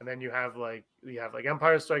 and then you have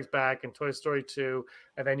Empire Strikes Back and Toy Story 2,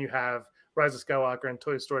 and then you have Rise of Skywalker and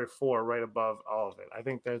Toy Story 4 right above all of it. I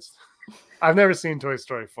think that's. I've never seen Toy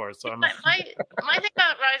Story 4, so I'm. My thing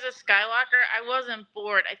about Rise of Skywalker, I wasn't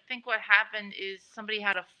bored. I think what happened is somebody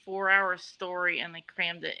had a 4-hour story and they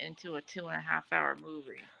crammed it into a 2.5-hour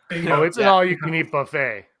movie. Oh, it's an all-you-can-eat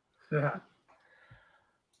buffet. Yeah.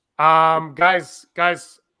 Guys, I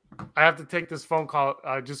have to take this phone call.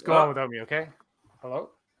 Just go on without me, okay? Hello.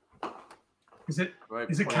 Is it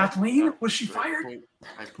Kathleen? Was she fired?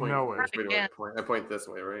 I point, No way. I point this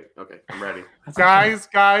way, right? Okay, I'm ready. Guys,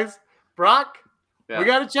 Brock, Yeah. we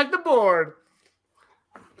got to check the board.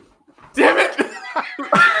 Damn it!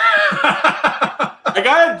 I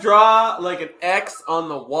gotta draw like an X on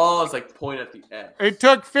the wall as like point at the X. It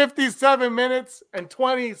took 57 minutes and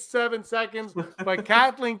 27 seconds, but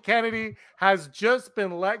Kathleen Kennedy has just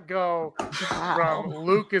been let go from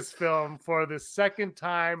Lucasfilm for the second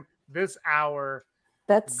time this hour.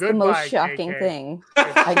 That's the Goodbye, most shocking KK. thing.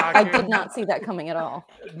 It's I shocking. did not see that coming at all.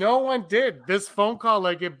 No one did. This phone call,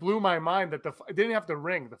 it blew my mind that it didn't have to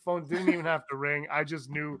ring. The phone didn't even have to ring. I just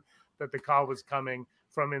knew that the call was coming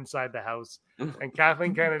from inside the house. And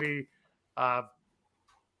Kathleen Kennedy,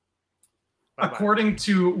 according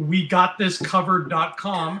to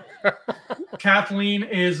WeGotThisCovered.com, Kathleen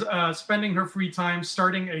is spending her free time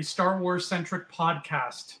starting a Star Wars centric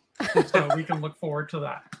podcast. So we can look forward to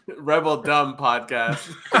that. Rebel Dumb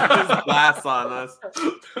podcast. Just laughs on us.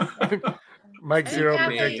 Mike Zero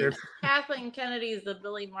Kathleen- predicted. Kathleen Kennedy is the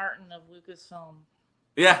Billy Martin of Lucasfilm.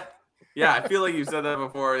 Yeah. Yeah, I feel like you said that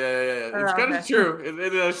before. Yeah. It's kind of okay. true. It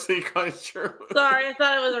is actually kind of true. Sorry, I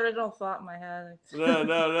thought it was original thought in my head. No,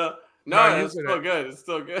 No, it's still good. It's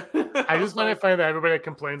still good. I just find it funny that everybody that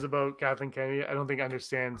complains about Kathleen Kennedy, I don't think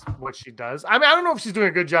understands what she does. I mean, I don't know if she's doing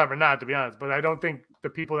a good job or not, to be honest, but I don't think the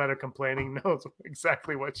people that are complaining knows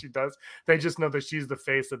exactly what she does. They just know that she's the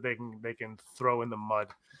face that they can throw in the mud.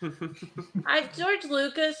 George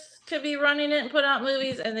Lucas could be running it and put out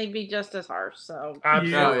movies, and they'd be just as harsh. So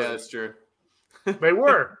Absolutely. Oh, yeah, that's true. They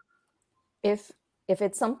were. If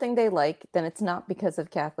it's something they like, then it's not because of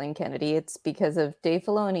Kathleen Kennedy. It's because of Dave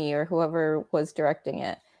Filoni or whoever was directing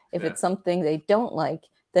it. If Yeah. it's something they don't like,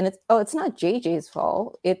 then it's not JJ's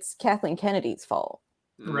fault. It's Kathleen Kennedy's fault.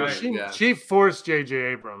 Right. She forced J.J.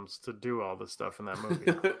 Abrams to do all this stuff in that movie.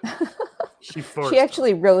 She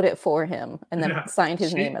actually wrote it for him and then signed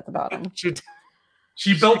his name at the bottom.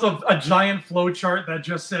 She built a giant flow chart that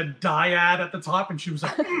just said dyad at the top, and she was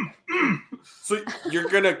like, So you're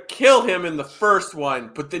going to kill him in the first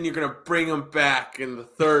one, but then you're going to bring him back in the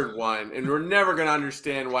third one, and we're never going to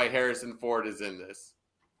understand why Harrison Ford is in this.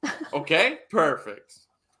 Okay? Perfect.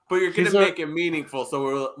 But you're going to make it meaningful,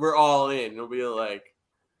 so we're all in. It'll be like,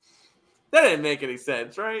 that didn't make any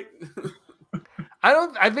sense, right?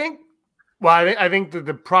 I think that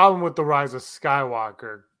the problem with The Rise of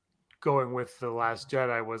Skywalker going with The Last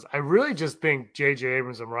Jedi was I really just think J.J.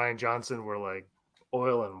 Abrams and Rian Johnson were like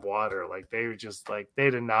oil and water. Like they were just like, they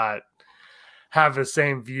did not have the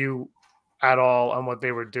same view at all on what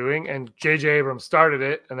they were doing. And J.J. Abrams started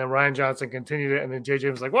it, and then Rian Johnson continued it, and then J.J.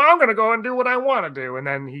 was like, well, I'm going to go and do what I want to do. And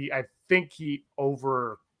then I think he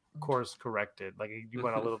over course corrected. Like he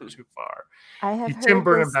went a little too far. Tim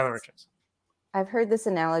Burton and Batman Returns. I've heard this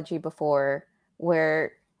analogy before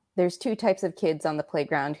where there's two types of kids on the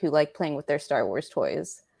playground who like playing with their Star Wars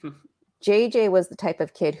toys. JJ was the type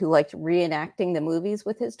of kid who liked reenacting the movies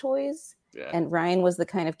with his toys. Yeah. And Ryan was the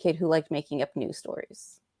kind of kid who liked making up new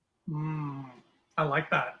stories. I like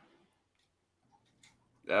that.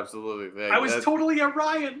 Absolutely. I was totally a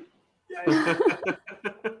Ryan. Yeah.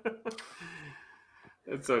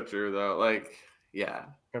 It's so true, though. Like, yeah.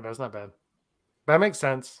 That's not bad. That makes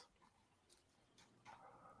sense.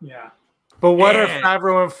 Yeah. But what are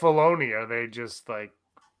Favreau and Filoni? Are they just like...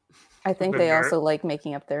 I think they also like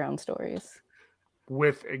making up their own stories.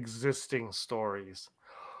 With existing stories.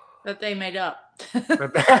 That they made up.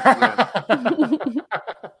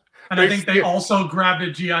 And I think they also grabbed a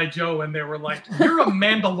G.I. Joe and they were like, you're a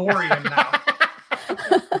Mandalorian now.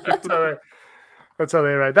 That's how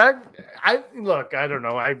they write that. I don't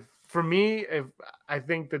know. For me, I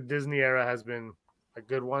think the Disney era has been a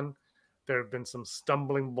good one. There have been some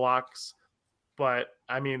stumbling blocks, but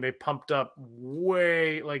I mean, they pumped up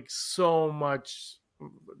so much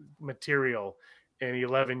material in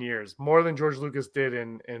 11 years, more than George Lucas did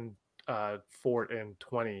in 30,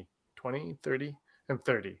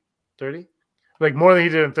 like more than he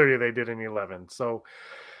did in 30, they did in 11. So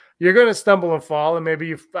you're going to stumble and fall, and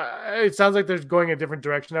maybe it sounds like they're going a different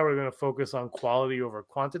direction now. We're going to focus on quality over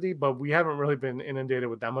quantity, but we haven't really been inundated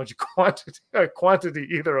with that much quantity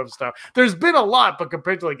either of stuff. There's been a lot, but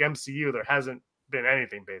compared to like MCU, there hasn't been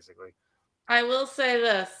anything basically. I will say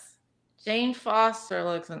this. Jane Foster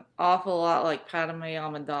looks an awful lot like Padme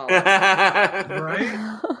Amidala.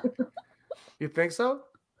 Right? You think so?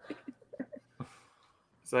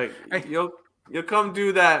 It's like you'll come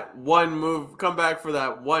do that one move, come back for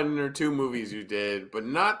that 1 or 2 movies you did, but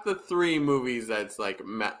not the 3 movies that's like,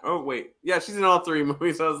 oh wait, yeah, she's in all 3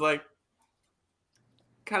 movies. I was like,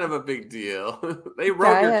 kind of a big deal. They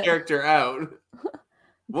wrote your character out.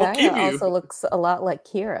 We'll keep you. Also looks a lot like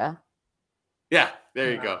Kira. Yeah,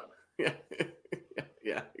 there you go.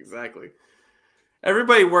 Yeah, exactly.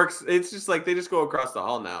 Everybody works. It's just like they just go across the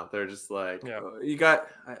hall now. They're just like, oh,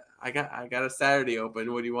 I got a Saturday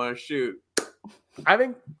open. What do you want to shoot? I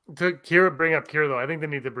think to bring up Kira though, I think they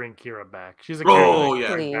need to bring Kira back. She's a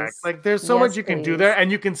back. Like there's so much you can do there,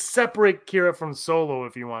 and you can separate Kira from Solo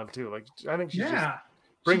if you want to. Like I think she can have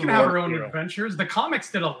her own adventures. The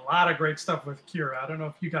comics did a lot of great stuff with Kira. I don't know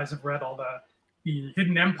if you guys have read all the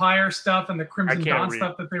Hidden Empire stuff and the Crimson Dawn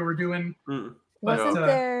stuff that they were doing.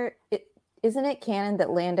 Isn't it canon that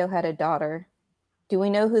Lando had a daughter? Do we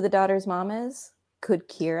know who the daughter's mom is? Could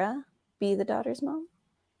Kira be the daughter's mom?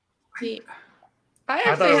 I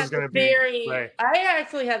actually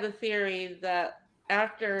had the theory that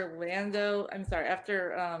after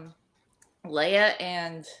Leia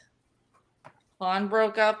and Han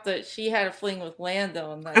broke up, that she had a fling with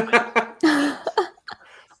Lando. And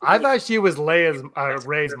I thought she was Rey's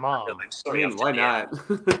mom. I mean, why not?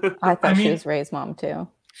 I thought she was Rey's mom too.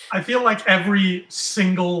 I feel like every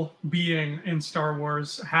single being in Star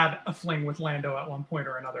Wars had a fling with Lando at one point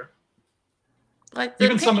or another. Like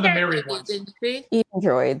even some of the married ones. Even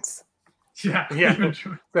droids. Yeah. Even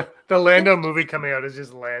the Lando movie coming out is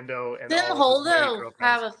just Lando and didn't Holdo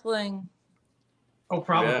have a fling? Oh,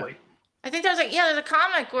 probably. Yeah. I think there's a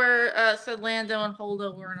comic where said Lando and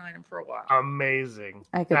Holdo were an item for a while. Amazing.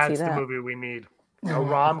 That's the movie we need. A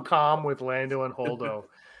rom-com with Lando and Holdo.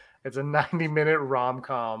 It's a 90-minute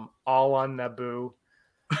rom-com all on Naboo.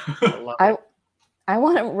 I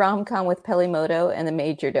want a rom-com with Pelimoto and the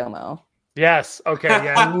Major Domo. Yes. Okay.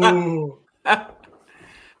 Yeah.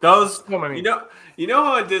 Those, So many. you know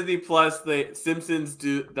how on Disney Plus the Simpsons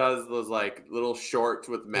does those like little shorts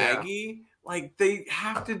with Maggie? Like they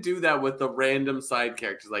have to do that with the random side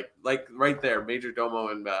characters, like right there, Major Domo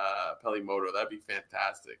and Pelimoto. That'd be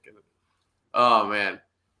fantastic. Oh man,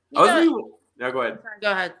 go ahead.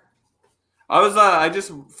 Go ahead. I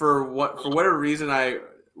just for whatever reason I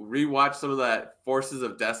rewatched some of that Forces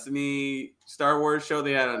of Destiny Star Wars show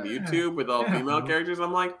they had on YouTube with all female characters.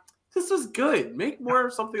 I'm like, this was good. Make more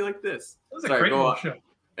of something like this. That was a great little show.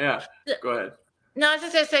 Yeah, go ahead. No, I was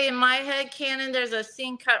just gonna say in my head canon, there's a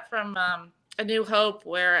scene cut from A New Hope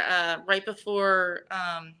where right before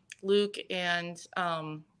Luke and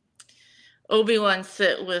Obi-Wan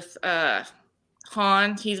sit with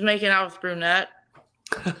Han, he's making out with Brunette.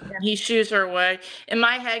 And he shoos her away. In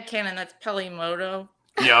my head canon, that's Pelimoto.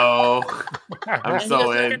 Yo, I'm and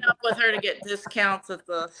so he's in. hooking up with her to get discounts at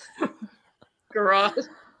the garage.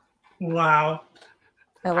 Wow.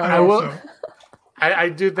 I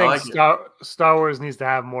do think like Star Wars needs to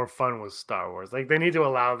have more fun with Star Wars. Like they need to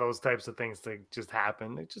allow those types of things to just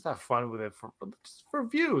happen. They just have fun with it for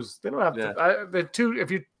views. They don't have to.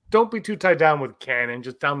 If you don't be too tied down with canon,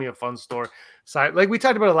 just tell me a fun story side. Like we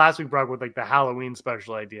talked about it last week, Brock, with like the Halloween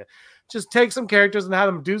special idea. Just take some characters and have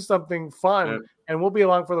them do something fun, and we'll be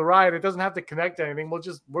along for the ride. It doesn't have to connect to anything.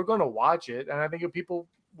 We're going to watch it, and I think if people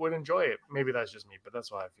would enjoy it. Maybe that's just me, but that's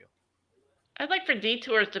how I feel. I'd like for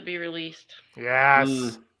Detours to be released.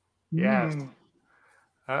 Yes. Yes.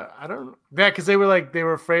 I don't. Yeah, because they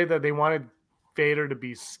were afraid that they wanted Vader to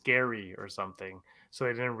be scary or something, so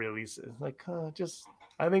they didn't release it. Like,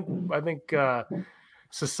 I think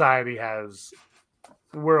society has.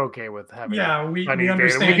 We're okay with having. Yeah, we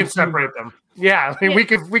understand. Vader. We can separate them. Yeah, we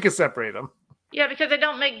can separate them. Yeah, because they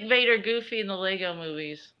don't make Vader goofy in the Lego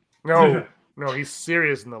movies. No, he's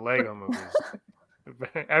serious in the Lego movies.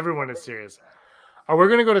 Everyone is serious. We're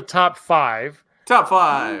gonna go to top 5. Top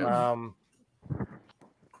 5.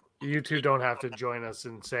 You two don't have to join us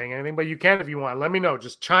in saying anything, but you can if you want. Let me know.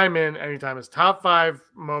 Just chime in anytime. It's top 5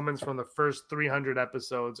 moments from the first 300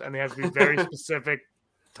 episodes, and they have to be very specific,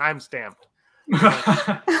 time stamped.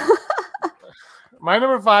 My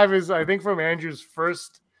number 5 is, I think, from Andrew's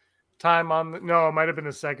first time on. It might have been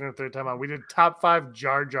the second or third time on. We did top 5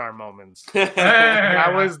 Jar Jar moments.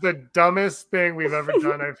 That was the dumbest thing we've ever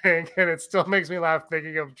done, I think, and it still makes me laugh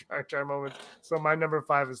thinking of Jar Jar moments. So my number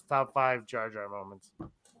 5 is top 5 Jar Jar moments.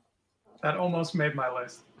 That almost made my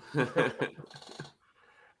list.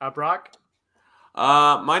 Brock?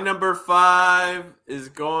 My number 5 is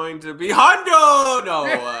going to be Hondo.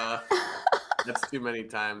 No, that's too many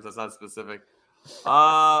times. That's not specific.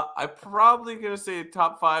 I'm probably gonna say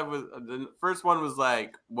top 5 was the first one was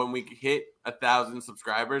like when we hit 1,000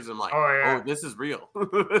 subscribers. I'm like, oh, this is real.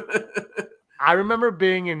 I remember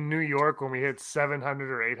being in New York when we hit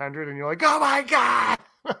 700 or 800, and you're like, oh my god,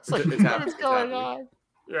 it's like, what's going on?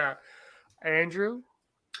 Yeah. Andrew?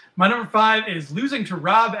 My number 5 is losing to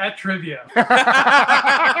Rob at trivia.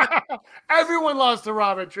 Everyone lost to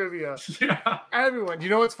Rob at trivia. Yeah. Everyone. You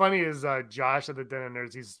know what's funny is Josh at the Den of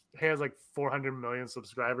Nerds, he has like 400 million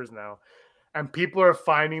subscribers now. And people are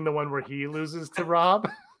finding the one where he loses to Rob.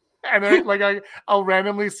 And then, I'll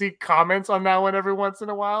randomly see comments on that one every once in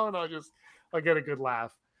a while, and I'll get a good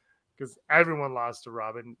laugh. Because everyone lost to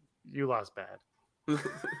Rob, and you lost bad.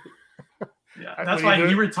 Yeah, that's why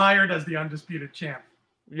he retired as the undisputed champ.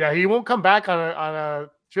 Yeah, he won't come back on a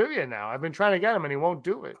trivia now. I've been trying to get him, and he won't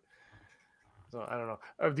do it. So I don't know.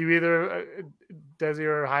 Do you either Desi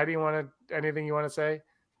or Heidi anything you want to say?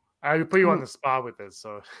 I put you on the spot with this,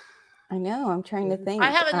 so I know. I'm trying to think.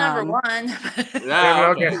 I have a number 1.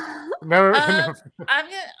 Yeah, okay.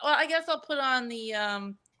 I guess I'll put on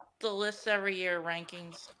the list every year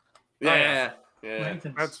rankings. Yeah.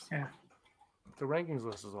 The rankings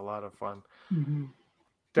list is a lot of fun. Mm-hmm.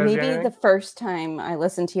 Maybe the first time I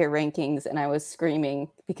listened to your rankings and I was screaming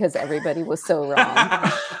because everybody was so wrong.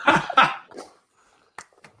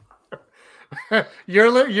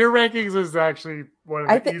 Your rankings is actually one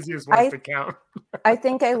of the easiest ones to count. I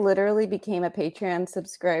think I literally became a Patreon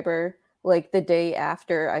subscriber like the day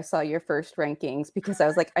after I saw your first rankings because I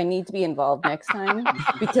was like, I need to be involved next time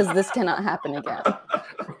because this cannot happen again.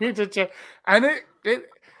 We need to change, and it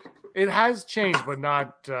has changed, but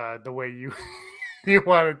not the way you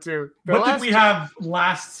wanted to. What did we have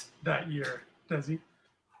last that year, Desi?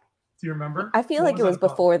 Do you remember? I feel like it was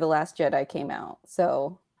before The Last Jedi came out.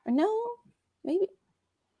 So, no, maybe.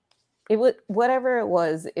 It was, whatever it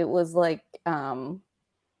was like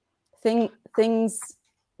things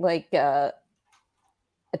like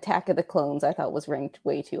Attack of the Clones I thought was ranked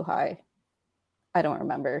way too high. I don't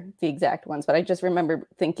remember the exact ones, but I just remember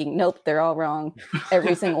thinking, nope, they're all wrong.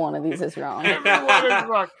 Every single one of these is wrong. Everyone is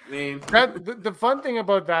wrong. I mean, The fun thing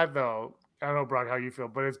about that, though, I don't know, Brock, how you feel,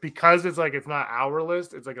 but it's because it's like it's not our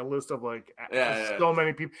list. It's like a list of like so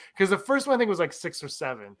many people. Because the first one I think was like 6 or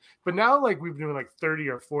 7, but now like we've been doing like 30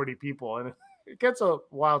 or 40 people, and it gets a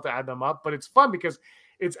while to add them up. But it's fun because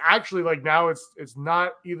it's actually like now it's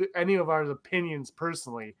not either any of our opinions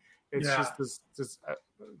personally. It's just this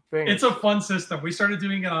thing. It's a fun system. We started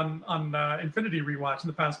doing it on Infinity Rewatch in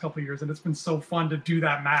the past couple of years, and it's been so fun to do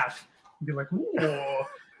that math and be like, ooh.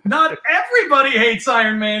 Not everybody hates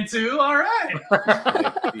Iron Man 2. All right. Like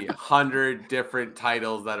the 100 different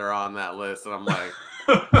titles that are on that list, and I'm like,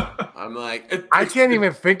 I can't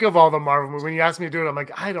even think of all the Marvel movies. When you ask me to do it, I'm like,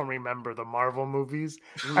 I don't remember the Marvel movies,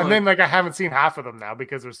 and then like I haven't seen half of them now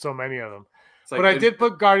because there's so many of them. But I did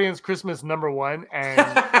put Guardians Christmas #1,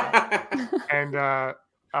 and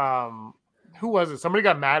who was it? Somebody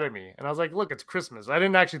got mad at me, and I was like, "Look, it's Christmas." I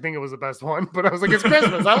didn't actually think it was the best one, but I was like, "It's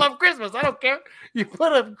Christmas. I love Christmas. I don't care." You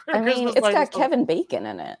put a Christmas. It's got Kevin Bacon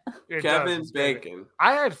in it. Kevin Bacon.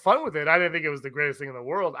 I had fun with it. I didn't think it was the greatest thing in the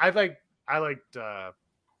world. I liked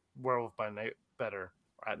Werewolf by Night better.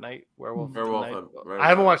 At night, Werewolf. I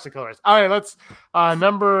haven't watched The Colors. All right, let's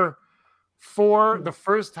number 4. The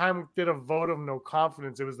first time we did a vote of no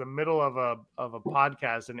confidence, it was the middle of a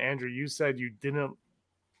podcast, and Andrew, you said you didn't.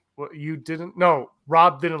 No,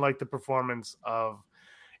 Rob didn't like the performance of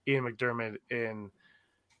Ian McDermott in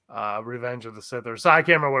Revenge of the Sith, so I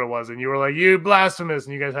can't remember what it was, and you were like, "You blasphemous,"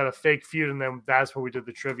 and you guys had a fake feud, and then that's where we did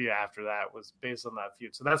the trivia after that was based on that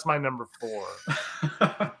feud. So that's my number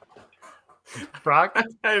 4. Brock?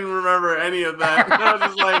 I didn't remember any of that. I was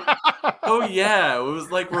just like, oh yeah, it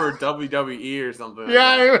was like we were WWE or something.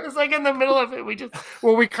 Yeah, it was like in the middle of it. We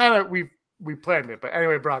planned it, but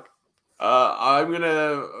anyway, Brock.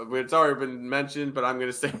 It's already been mentioned, but I'm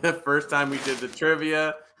gonna say the first time we did the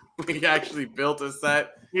trivia, we actually built a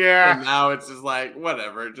set. Yeah. And now it's just like,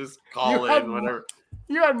 whatever, just call in, whatever.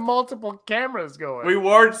 You had multiple cameras going. We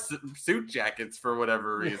wore suit jackets for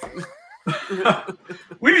whatever reason.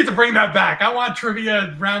 We need to bring that back. I want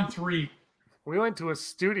trivia round 3. We went to a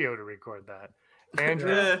studio to record that.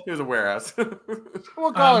 Andrew? It was a warehouse.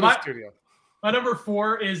 We'll call it a studio. My number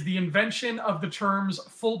 4 is the invention of the terms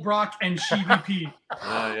full Brock and SheVP.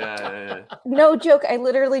 Oh, yeah. No joke. I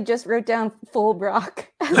literally just wrote down full Brock.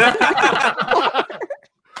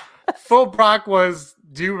 Full Brock was,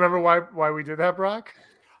 do you remember why we did that, Brock?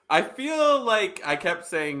 I feel like I kept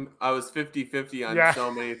saying I was 50-50 on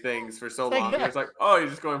so many things for so long. It's like, oh, you're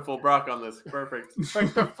just going full Brock on this. Perfect.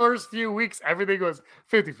 Like the first few weeks, everything was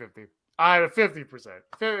 50-50. I had a 50%.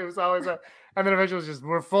 It was always and then eventually it was just,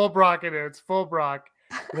 we're full Brock in it. It's full Brock.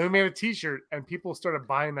 And then we made a t-shirt and people started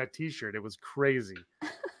buying that t-shirt. It was crazy.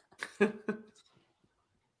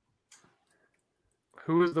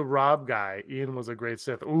 Who is the Rob guy? Ian was a great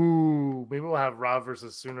Sith. Ooh, maybe we'll have Rob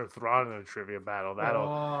versus Sooner Thrawn in a trivia battle.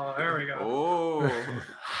 Oh, there we go. Oh.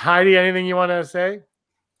 Heidi, anything you want to say?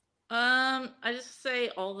 I just say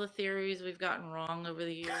all the theories we've gotten wrong over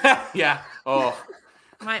the years. Yeah. Oh.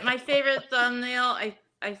 My favorite thumbnail,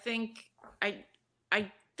 I think I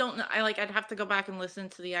don't know. I'd have to go back and listen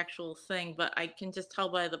to the actual thing, but I can just tell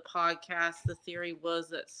by the podcast the theory was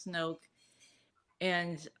that Snoke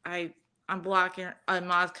and I'm blocking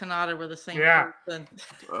Maz Kanata were the same person.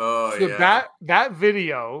 Oh, so yeah. That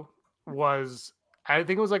video was, I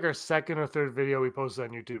think it was like our second or third video we posted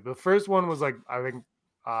on YouTube. The first one was like, I think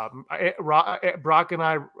Brock and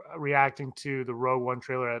I reacting to the Rogue One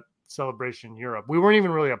trailer at Celebration Europe. We weren't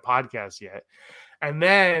even really a podcast yet. And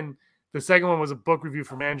then the second one was a book review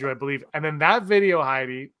from Andrew, I believe. And then that video,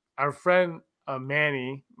 Heidi, our friend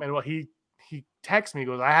Manny, he texts me, he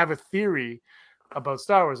goes, I have a theory about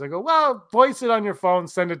Star Wars. I go, well, voice it on your phone,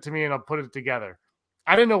 send it to me, and I'll put it together.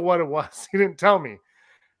 I didn't know what it was. He didn't tell me.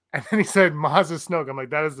 And then he said, Maz is Snoke. I'm like,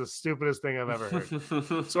 that is the stupidest thing I've ever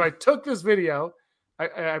heard. So I took this video,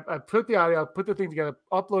 I put the audio, put the thing together,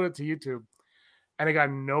 uploaded it to YouTube, and it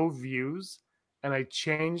got no views. And I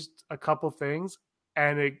changed a couple things,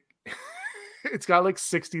 and it's got like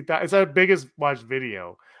 60,000. It's our biggest watched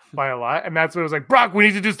video by a lot. And that's when it was like, Brock, we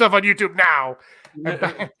need to do stuff on YouTube now.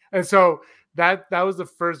 And so that was the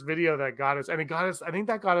first video that got us. And I think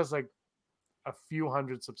that got us like a few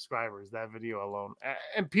hundred subscribers, that video alone.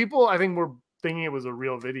 And people, I think, were thinking it was a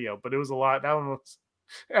real video, but it was a lot. That one was,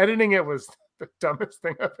 editing it was the dumbest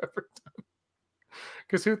thing I've ever done.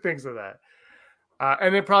 Because who thinks of that?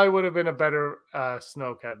 And it probably would have been a better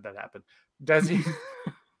Snoke had that happened. Desi?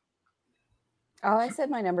 Oh, I said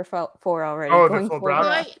my number 4 already. Oh, the full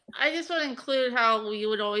Brock. I just want to include how we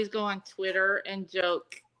would always go on Twitter and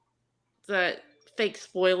joke that fake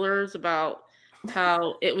spoilers about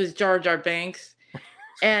how it was Jar Jar Binks.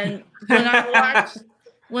 And when I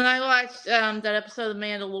watched that episode of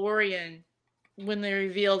Mandalorian, when they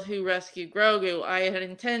revealed who rescued Grogu, I had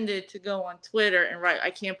intended to go on Twitter and write, "I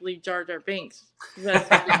can't believe Jar Jar Binks rescued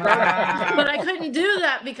Grogu," but I couldn't do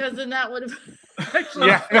that because then that would have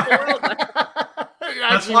actually spoiled that.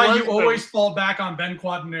 That's why you always fall back on Ben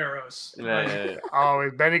Quadinaros. Yeah.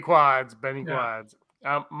 Always Benny Quads.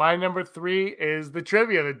 My number 3 is the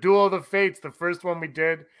trivia, the Duel of the Fates, the first one we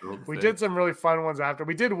did. We did some really fun ones after.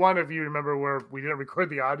 We did one, if you remember, where we didn't record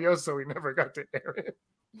the audio, so we never got to air it.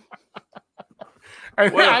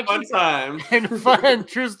 And what a fun time. And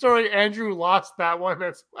true story, Andrew lost that one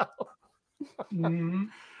as well. Mm-hmm.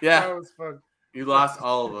 Yeah. That was fun. You lost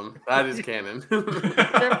all of them. That is canon.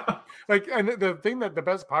 And the thing that the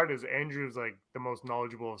best part is Andrew's like the most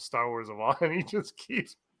knowledgeable of Star Wars of all, and he just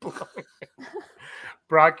keeps blowing it.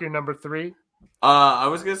 Brock, your number 3. I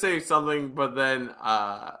was gonna say something, but then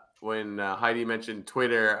when Heidi mentioned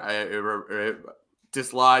Twitter, it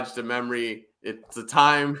dislodged a memory. It's the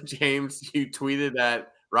time, James, you tweeted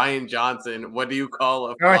at Ryan Johnson, "What do you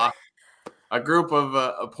call a group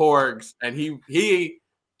of porgs?" And he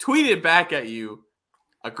tweeted back at you,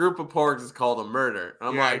 "A group of porgs is called a murder." And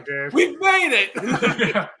I'm like, "We've made it!"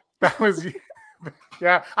 That was,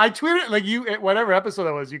 yeah. I tweeted like you, whatever episode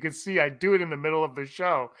that was. You could see I do it in the middle of the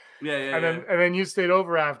show. And then you stayed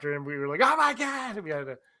over after, and we were like, "Oh my god!"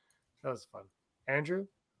 That was fun. Andrew.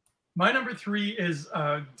 My number 3 is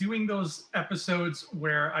doing those episodes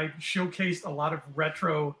where I showcased a lot of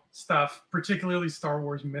retro stuff, particularly Star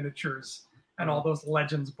Wars miniatures and all those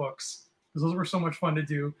Legends books, because those were so much fun to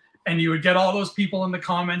do. And you would get all those people in the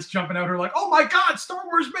comments jumping out who are like, "Oh my God, Star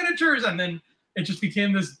Wars miniatures!" And then it just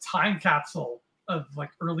became this time capsule of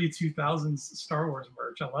like early 2000s Star Wars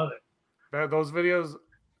merch. I love it. Those videos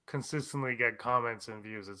consistently get comments and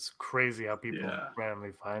views. It's crazy how people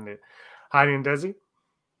randomly find it. Heidi and Desi?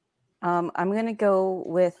 I'm going to go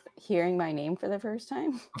with hearing my name for the first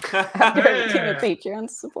time after I became a Patreon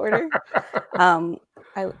supporter. I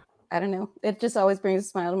don't know. It just always brings a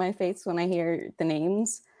smile to my face when I hear the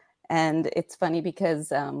names. And it's funny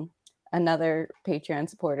because another Patreon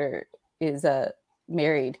supporter is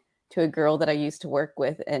married to a girl that I used to work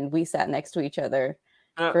with. And we sat next to each other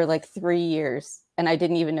for like 3 years. And I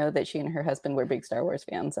didn't even know that she and her husband were big Star Wars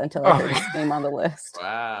fans until I heard his name on the list.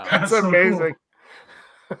 Wow. That's amazing.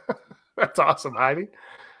 So cool. That's awesome, Heidi.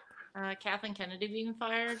 Kathleen Kennedy being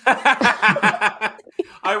fired. I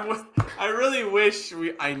really wish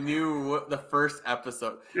I knew the first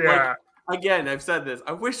episode. Yeah. Like, again, I've said this.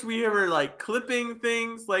 I wish we ever like clipping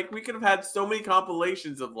things. Like we could have had so many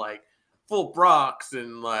compilations of like full Brocks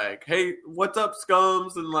and like, "Hey, what's up,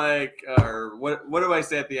 scums?" and like, or what do I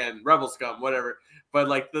say at the end? Rebel scum, whatever. But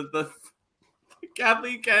like the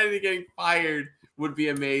Kathleen Kennedy getting fired would be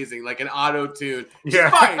amazing, like an auto tune. She's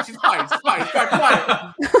fine. Quiet.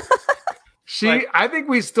 I think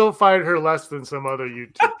we still find her less than some other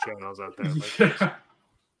YouTube channels out there. Like,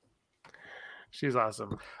 she's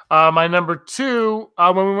awesome. My number 2,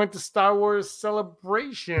 when we went to Star Wars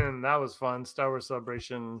Celebration, that was fun. Star Wars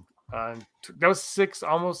Celebration. That was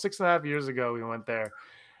almost 6.5 years ago. We went there,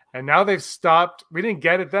 and now they've stopped. We didn't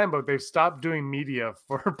get it then, but they've stopped doing media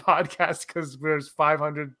for podcasts because there's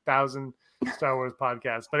 500,000 Star Wars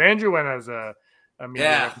podcasts. But Andrew went as a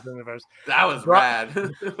media representative. That was rad.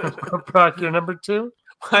 Brock, your number 2?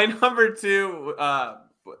 My number 2, I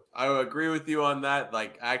agree with you on that.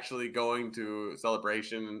 Like actually going to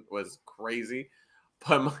Celebration was crazy.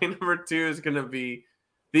 But my number 2 is going to be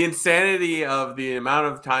the insanity of the amount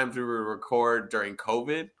of times we would record during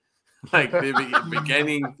COVID. Like the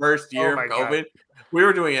beginning first year of COVID. God. We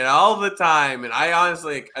were doing it all the time. And I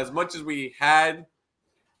honestly, as much as we had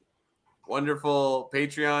wonderful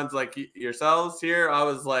Patreons like yourselves here, I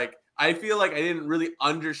was like, I feel like I didn't really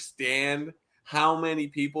understand how many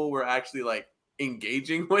people were actually like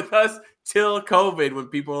engaging with us till COVID, when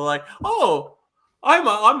people were like, "Oh,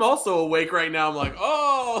 I'm also awake right now." I'm like,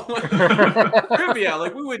 "Oh, trivia!"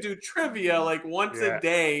 Like we would do trivia like once a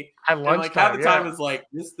day, and like half the time it's like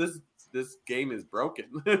this game is broken.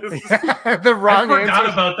 The wrong I forgot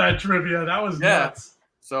about that trivia. That was nuts.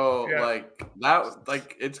 So like that was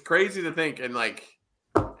like, it's crazy to think. And like,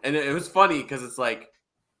 and it was funny because it's like,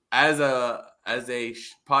 as a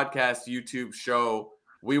podcast YouTube show,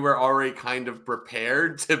 we were already kind of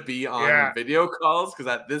prepared to be on video calls, because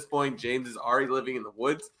at this point James is already living in the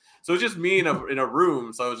woods, so it's just me in a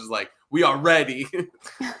room. So I was just like, we are ready.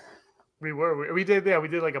 we did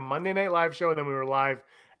like a Monday Night Live show, and then we were live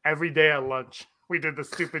every day at lunch. We did the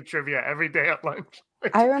stupid trivia every day at lunch.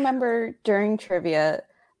 I remember during trivia,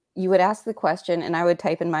 you would ask the question and I would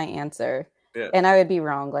type in my answer, Yeah. and I would be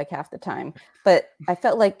wrong like half the time. But I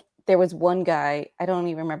felt like there was one guy, I don't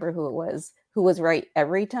even remember who it was, who was right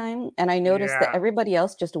every time. And I noticed that Yeah. everybody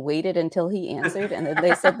else just waited until he answered and then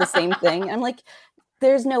they said the same thing. I'm like,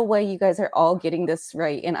 there's no way you guys are all getting this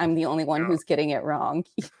right and I'm the only one No. who's getting it wrong.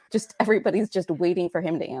 Just everybody's just waiting for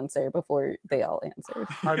him to answer before they all answered.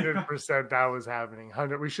 100% that was happening.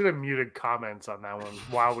 100. We should have muted comments on that one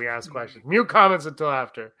while we ask questions. Mute comments until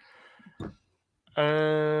after.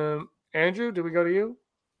 Andrew, did we go to you?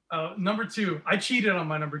 Number 2. I cheated on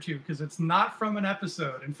my number 2 because it's not from an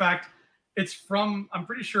episode. In fact, it's from, I'm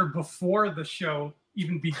pretty sure, before the show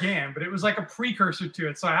even began, but it was like a precursor to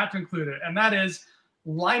it, so I had to include it. And that is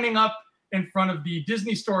lining up in front of the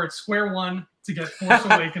Disney store at Square One to get Force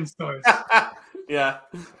Awakens toys. Yeah.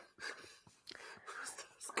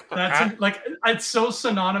 That's like, it's so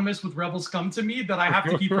synonymous with Rebels Scum to me that I have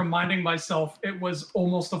to keep reminding myself it was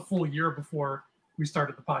almost a full year before we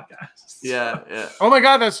started the podcast. Yeah. Oh my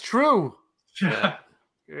God, that's true. Yeah.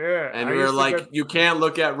 Yeah. And I we were used to like, get- you can't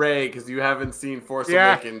look at Rey because you haven't seen Force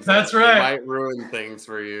Yeah, Awakens. that's It right. might ruin things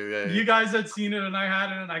for you. Yeah. You guys had seen it and I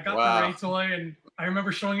had it and I got Wow. the Rey toy and I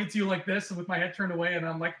remember showing it to you like this and with my head turned away and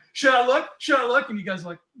I'm like, should I look? Should I look? And you guys are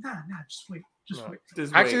like, nah, just wait. Just No. wait.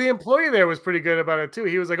 Just Actually, wait. the employee there was pretty good about it too.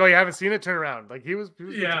 He was like, "Oh, you haven't seen it? Turn around!" Like he was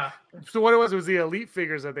Yeah. So what it was the Elite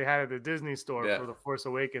figures that they had at the Disney store Yeah. for the Force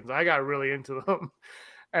Awakens. I got really into them,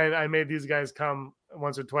 and I made these guys come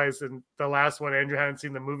once or twice. And the last one, Andrew hadn't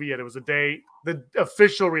seen the movie yet. It was the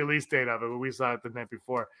official release date of it, but we saw it the night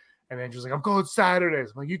before. And Andrew's like, "I'm going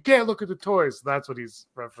Saturdays." I'm like, "You can't look at the toys." So that's what he's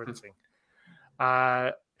referencing.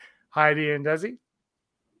 Heidi and Desi.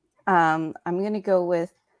 I'm gonna go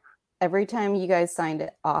with every time you guys signed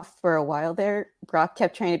it off for a while there, Brock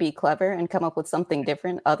kept trying to be clever and come up with something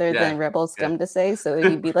different other than Rebel Scum to say. So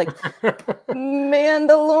he'd be like,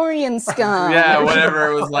 Mandalorian Scum. Yeah, whatever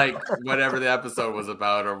it was like, whatever the episode was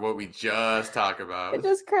about or what we just talked about. It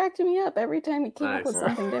just cracked me up every time he came up with Nice.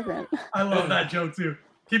 something different. I love that joke too.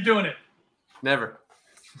 Keep doing it. Never.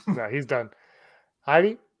 No, he's done.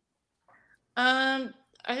 Heidi. I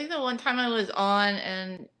think the one time I was on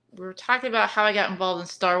and we were talking about how I got involved in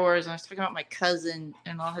Star Wars, and I was talking about my cousin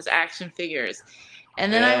and all his action figures.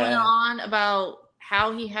 And then I went on about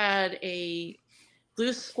how he had a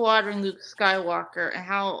Blue Squadron Luke Skywalker and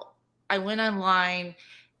how I went online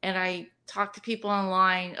and I talked to people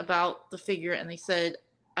online about the figure and they said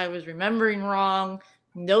I was remembering wrong.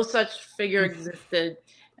 No such figure existed.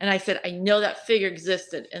 And I said, I know that figure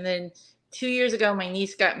existed. And then 2 years ago, my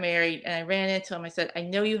niece got married and I ran into him. I said, I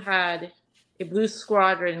know you had a Blue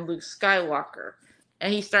Squadron and Luke Skywalker.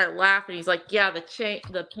 And he started laughing. He's like, yeah,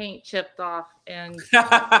 the paint chipped off and his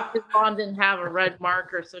mom didn't have a red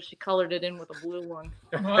marker, so she colored it in with a blue one.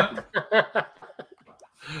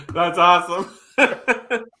 That's awesome.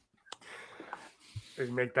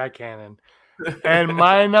 Make that canon. And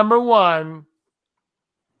my number one,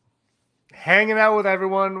 hanging out with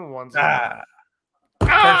everyone once. I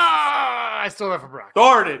stole that from Brock.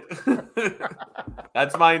 Darn it.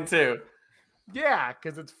 That's mine too. Yeah,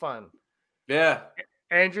 because it's fun. Yeah.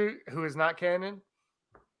 Andrew, who is not canon.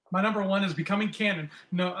 My number one is becoming canon.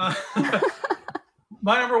 No,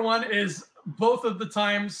 my number one is both of the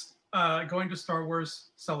times going to Star Wars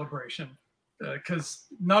Celebration. Because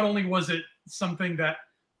not only was it something that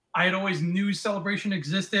I had always knew Celebration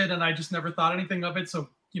existed and I just never thought anything of it. So,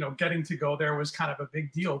 getting to go there was kind of a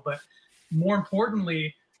big deal. But more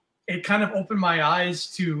importantly, it kind of opened my eyes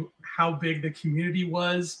to how big the community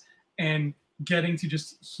was and getting to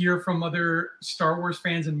just hear from other Star Wars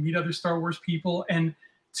fans and meet other Star Wars people and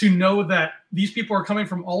to know that these people are coming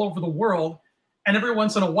from all over the world. And every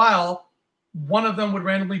once in a while, one of them would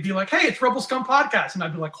randomly be like, hey, it's Rebel Scum Podcast. And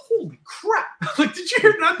I'd be like, holy crap. Like, did you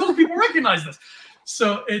hear that? Those people recognize this.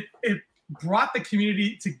 So it brought the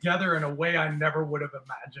community together in a way I never would have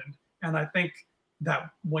imagined. And I think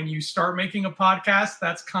that when you start making a podcast,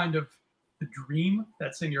 that's kind of the dream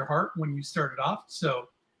that's in your heart when you started off. So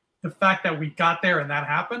the fact that we got there and that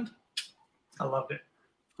happened, I loved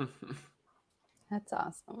it. That's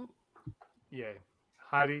awesome. Yeah.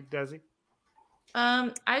 Heidi, Desi?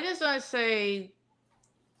 I just want to say,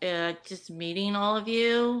 just meeting all of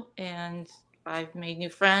you, and I've made new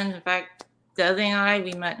friends. In fact, Desi and I,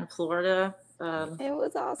 we met in Florida It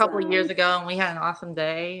was awesome. a couple of years ago, and we had an awesome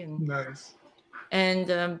day. And Nice.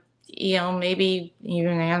 maybe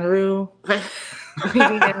even Andrew,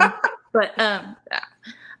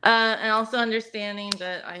 and also understanding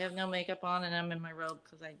that I have no makeup on and I'm in my robe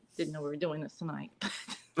because I didn't know we were doing this tonight.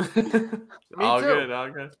 All too. good. All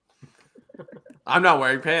good. I'm not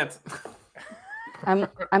wearing pants. I'm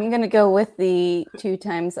gonna go with the 2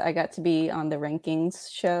 times I got to be on the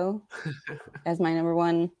rankings show as my number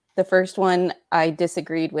one. The first one I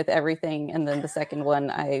disagreed with everything, and then the second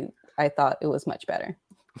one I thought it was much better.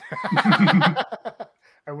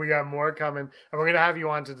 And we got more coming, and we're gonna have you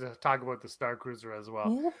on to talk about the Star Cruiser as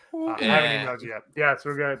well. I Yeah. haven't emailed you yet. Yeah, so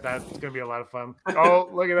we're gonna. That's gonna be a lot of fun. Oh,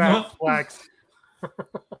 look at that flex!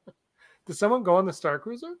 Did someone go on the Star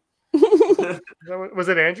Cruiser? Was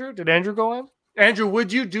it Andrew? Did Andrew go on? Andrew,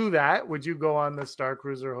 would you do that? Would you go on the Star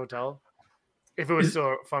Cruiser hotel if it was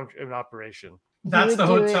still in operation? That's the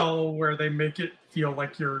hotel where they make it feel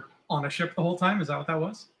like you're on a ship the whole time. Is that what that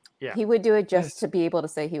was? Yeah. He would do it just to be able to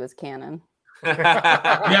say he was canon.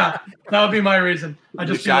 Yeah, that would be my reason. I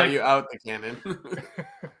just shot like, you out the cannon.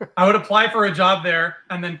 I would apply for a job there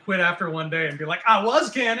and then quit after one day and be like, I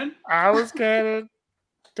was canon. I was canon.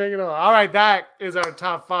 Take it all right, that is our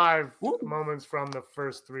top 5 moments from the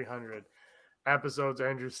first 300 episodes.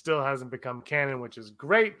 Andrew still hasn't become canon, which is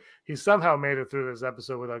great. He somehow made it through this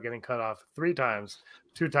episode without getting cut off 3 times.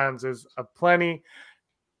 2 times is a plenty.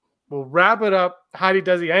 We'll wrap it up. Heidi,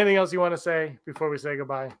 Desi, anything else you want to say before we say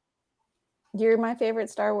goodbye? You're my favorite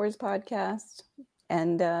Star Wars podcast,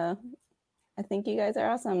 and I think you guys are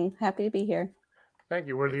awesome. Happy to be here. Thank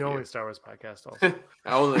you. We're the only Star Wars podcast also.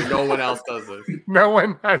 No one else does this. No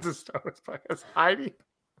one has a Star Wars podcast. Heidi.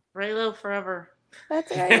 Raylo forever.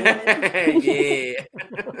 That's right. Yeah.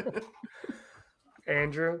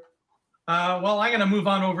 Andrew. Well, I'm going to move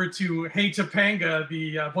on over to Hey Topanga,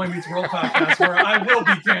 the Boy Meets World podcast, where I will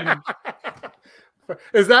be canon.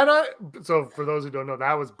 Is that so? For those who don't know,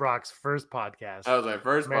 that was Brock's first podcast. That was my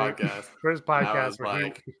first podcast. First podcast. Where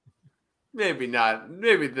like, maybe not.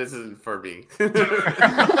 Maybe this isn't for me.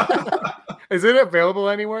 Is it available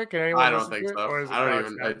anywhere? Can anyone? I don't think so. I don't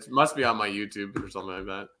even. Podcast? It must be on my YouTube or something like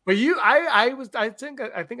that. But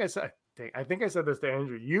I think I said this to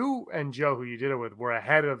Andrew. You and Joe, who you did it with, were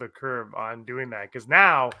ahead of the curve on doing that because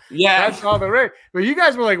now, that's all the right. But you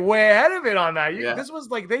guys were like way ahead of it on that. This was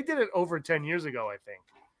like they did it over 10 years ago, I think.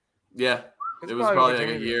 Yeah, it was probably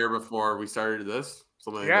like a year before we started this,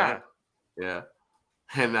 something like that. Yeah,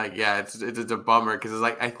 and it's a bummer because it's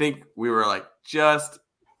like I think we were like just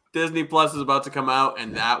Disney Plus was about to come out,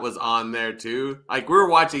 and that was on there too. Like we were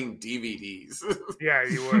watching DVDs. Yeah,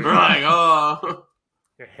 you were. We're like, oh.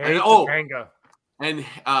 And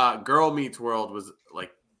Girl Meets World was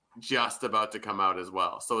like just about to come out as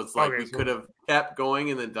well, so it's like we could have kept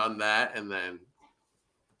going and then done that, and then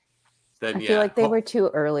I feel like they were too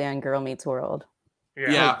early on Girl Meets World.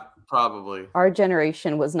 Yeah, probably. Our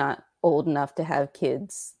generation was not old enough to have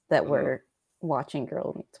kids that were watching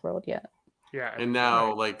Girl Meets World yet. Yeah, and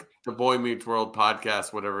now like the Boy Meets World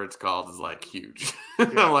podcast, whatever it's called, is like huge.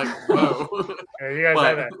 I'm like, whoa. Yeah, you guys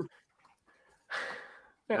had that.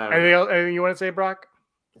 Anything you want to say, Brock?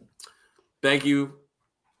 Thank you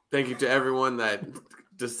to everyone that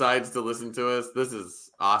decides to listen to us. This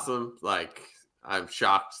is awesome. Like I'm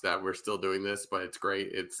shocked that we're still doing this, but it's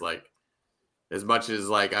great. It's like as much as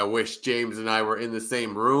like I wish James and I were in the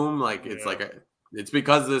same room. Like it's it's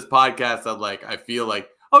because of this podcast that like I feel like,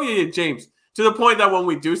 oh yeah, James. To the point that when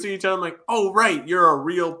we do see each other, I'm like, oh right, you're a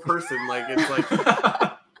real person. Like it's like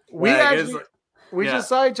we just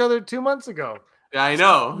saw each other 2 months ago. Yeah, I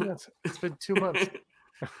know. It's been 2 months.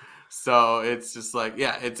 So it's just like,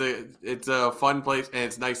 it's a fun place, and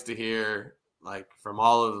it's nice to hear like from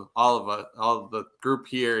all of us, all of the group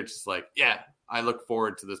here. It's just like, I look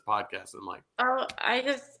forward to this podcast. I'm like, oh,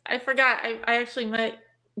 I forgot. I actually met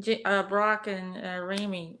Brock and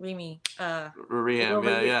Remy.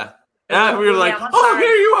 Yeah. Yeah, we were like,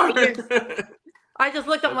 here you are. I just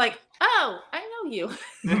looked up like, oh, I know you.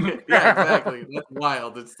 Yeah, exactly. That's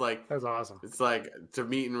wild. It's like that's awesome. It's like to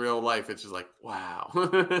meet in real life. It's just like, wow.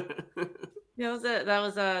 That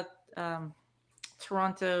was a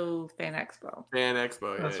Toronto Fan Expo.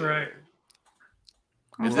 That's right.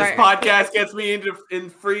 And this podcast gets me in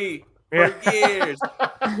free for years.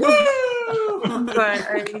 Woo! I'm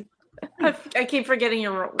sorry. I keep forgetting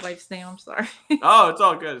your wife's name. I'm sorry. Oh, it's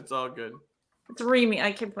all good. It's all good. It's Remy.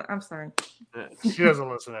 I'm sorry. She doesn't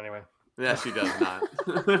listen anyway. Yeah, she does not.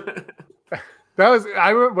 I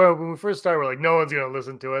remember when we first started, we're like, no one's gonna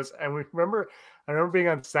listen to us. And I remember being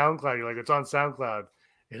on SoundCloud. You're like, it's on SoundCloud.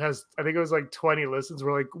 It has, I think it was like 20 listens.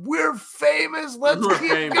 We're like, we're famous. Let's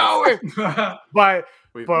keep going. But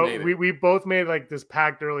we both made like this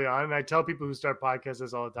pact early on. And I tell people who start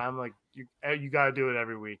podcasts all the time, like, you got to do it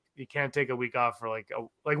every week. You can't take a week off for like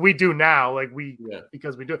we do now,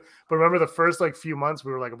 because we do it. But remember the first like few months,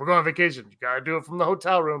 we were like, we're going on vacation. You got to do it from the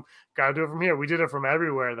hotel room. Got to do it from here. We did it from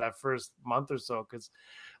everywhere that first month or so because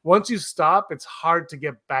once you stop, it's hard to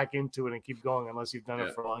get back into it and keep going unless you've done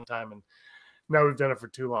it for a long time. And now we've done it for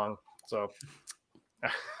too long. So,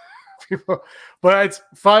 but it's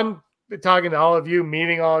fun talking to all of you,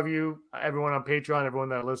 meeting all of you, everyone on Patreon, everyone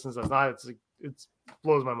that listens. It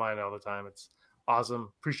blows my mind all the time. It's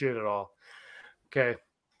awesome. Appreciate it all. Okay.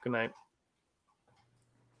 Good night.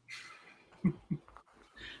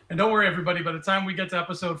 And don't worry, everybody. By the time we get to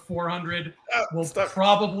episode 400, we'll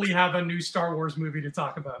probably have a new Star Wars movie to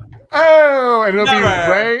talk about. Oh, and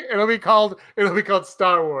it'll be called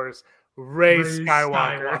Star Wars Rey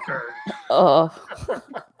Skywalker. Oh.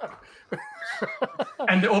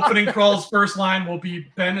 And the opening crawl's first line will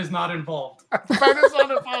be, "Ben is not involved." Ben is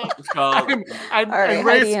not involved. It's called and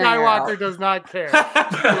Rey Skywalker does not care.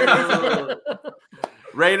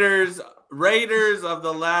 Raiders of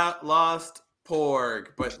the Lost Porg,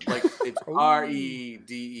 but like it's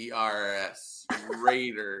Reders.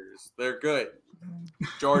 Raiders. They're good.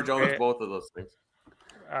 George owns both of those things.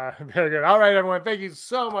 Very good. All right, everyone. Thank you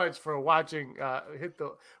so much for watching.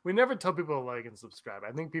 We never tell people to like and subscribe.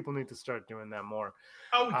 I think people need to start doing that more.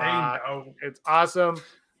 Oh, they know. It's awesome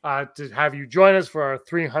to have you join us for our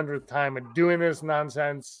 300th time of doing this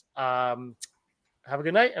nonsense. Have a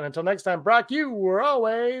good night, and until next time, Brock, you were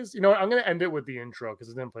always. You know what? I'm going to end it with the intro because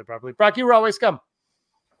it didn't play properly. Brock, you were always scum.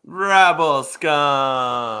 Rebel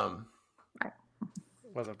scum.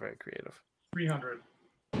 Wasn't very creative. 300.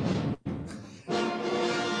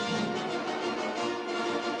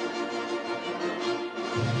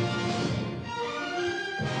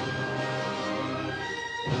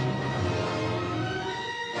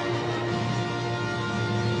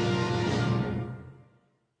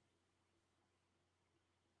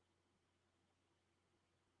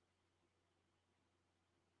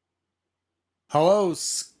 Hello,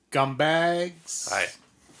 scumbags. Hi.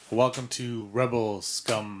 Welcome to Rebel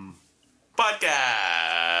Scum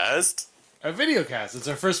Podcast. A video cast. It's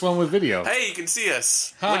our first one with video. Hey, you can see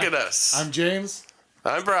us. Hi. Look at us. I'm James.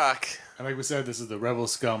 I'm Brock. And like we said, this is the Rebel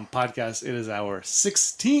Scum Podcast. It is our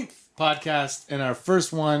 16th podcast and our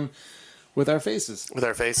first one with our faces. With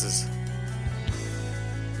our faces.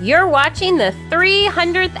 You're watching the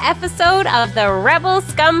 300th episode of the Rebel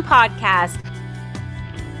Scum Podcast.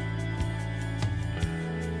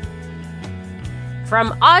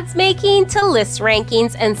 From odds making to list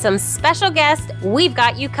rankings and some special guests, we've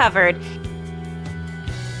got you covered.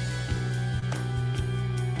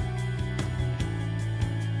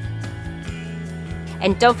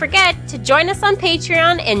 And don't forget to join us on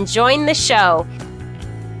Patreon and join the show.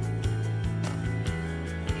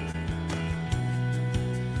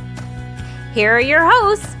 Here are your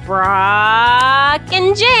hosts, Brock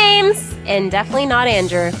and James, and definitely not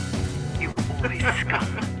Andrew. You holy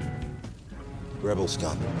scum. Rebel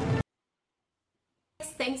Scum.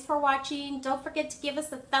 Thanks for watching. Don't forget to give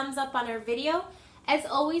us a thumbs up on our video. As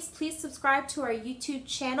always, please subscribe to our YouTube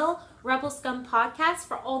channel, Rebel Scum Podcast,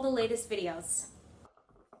 for all the latest videos.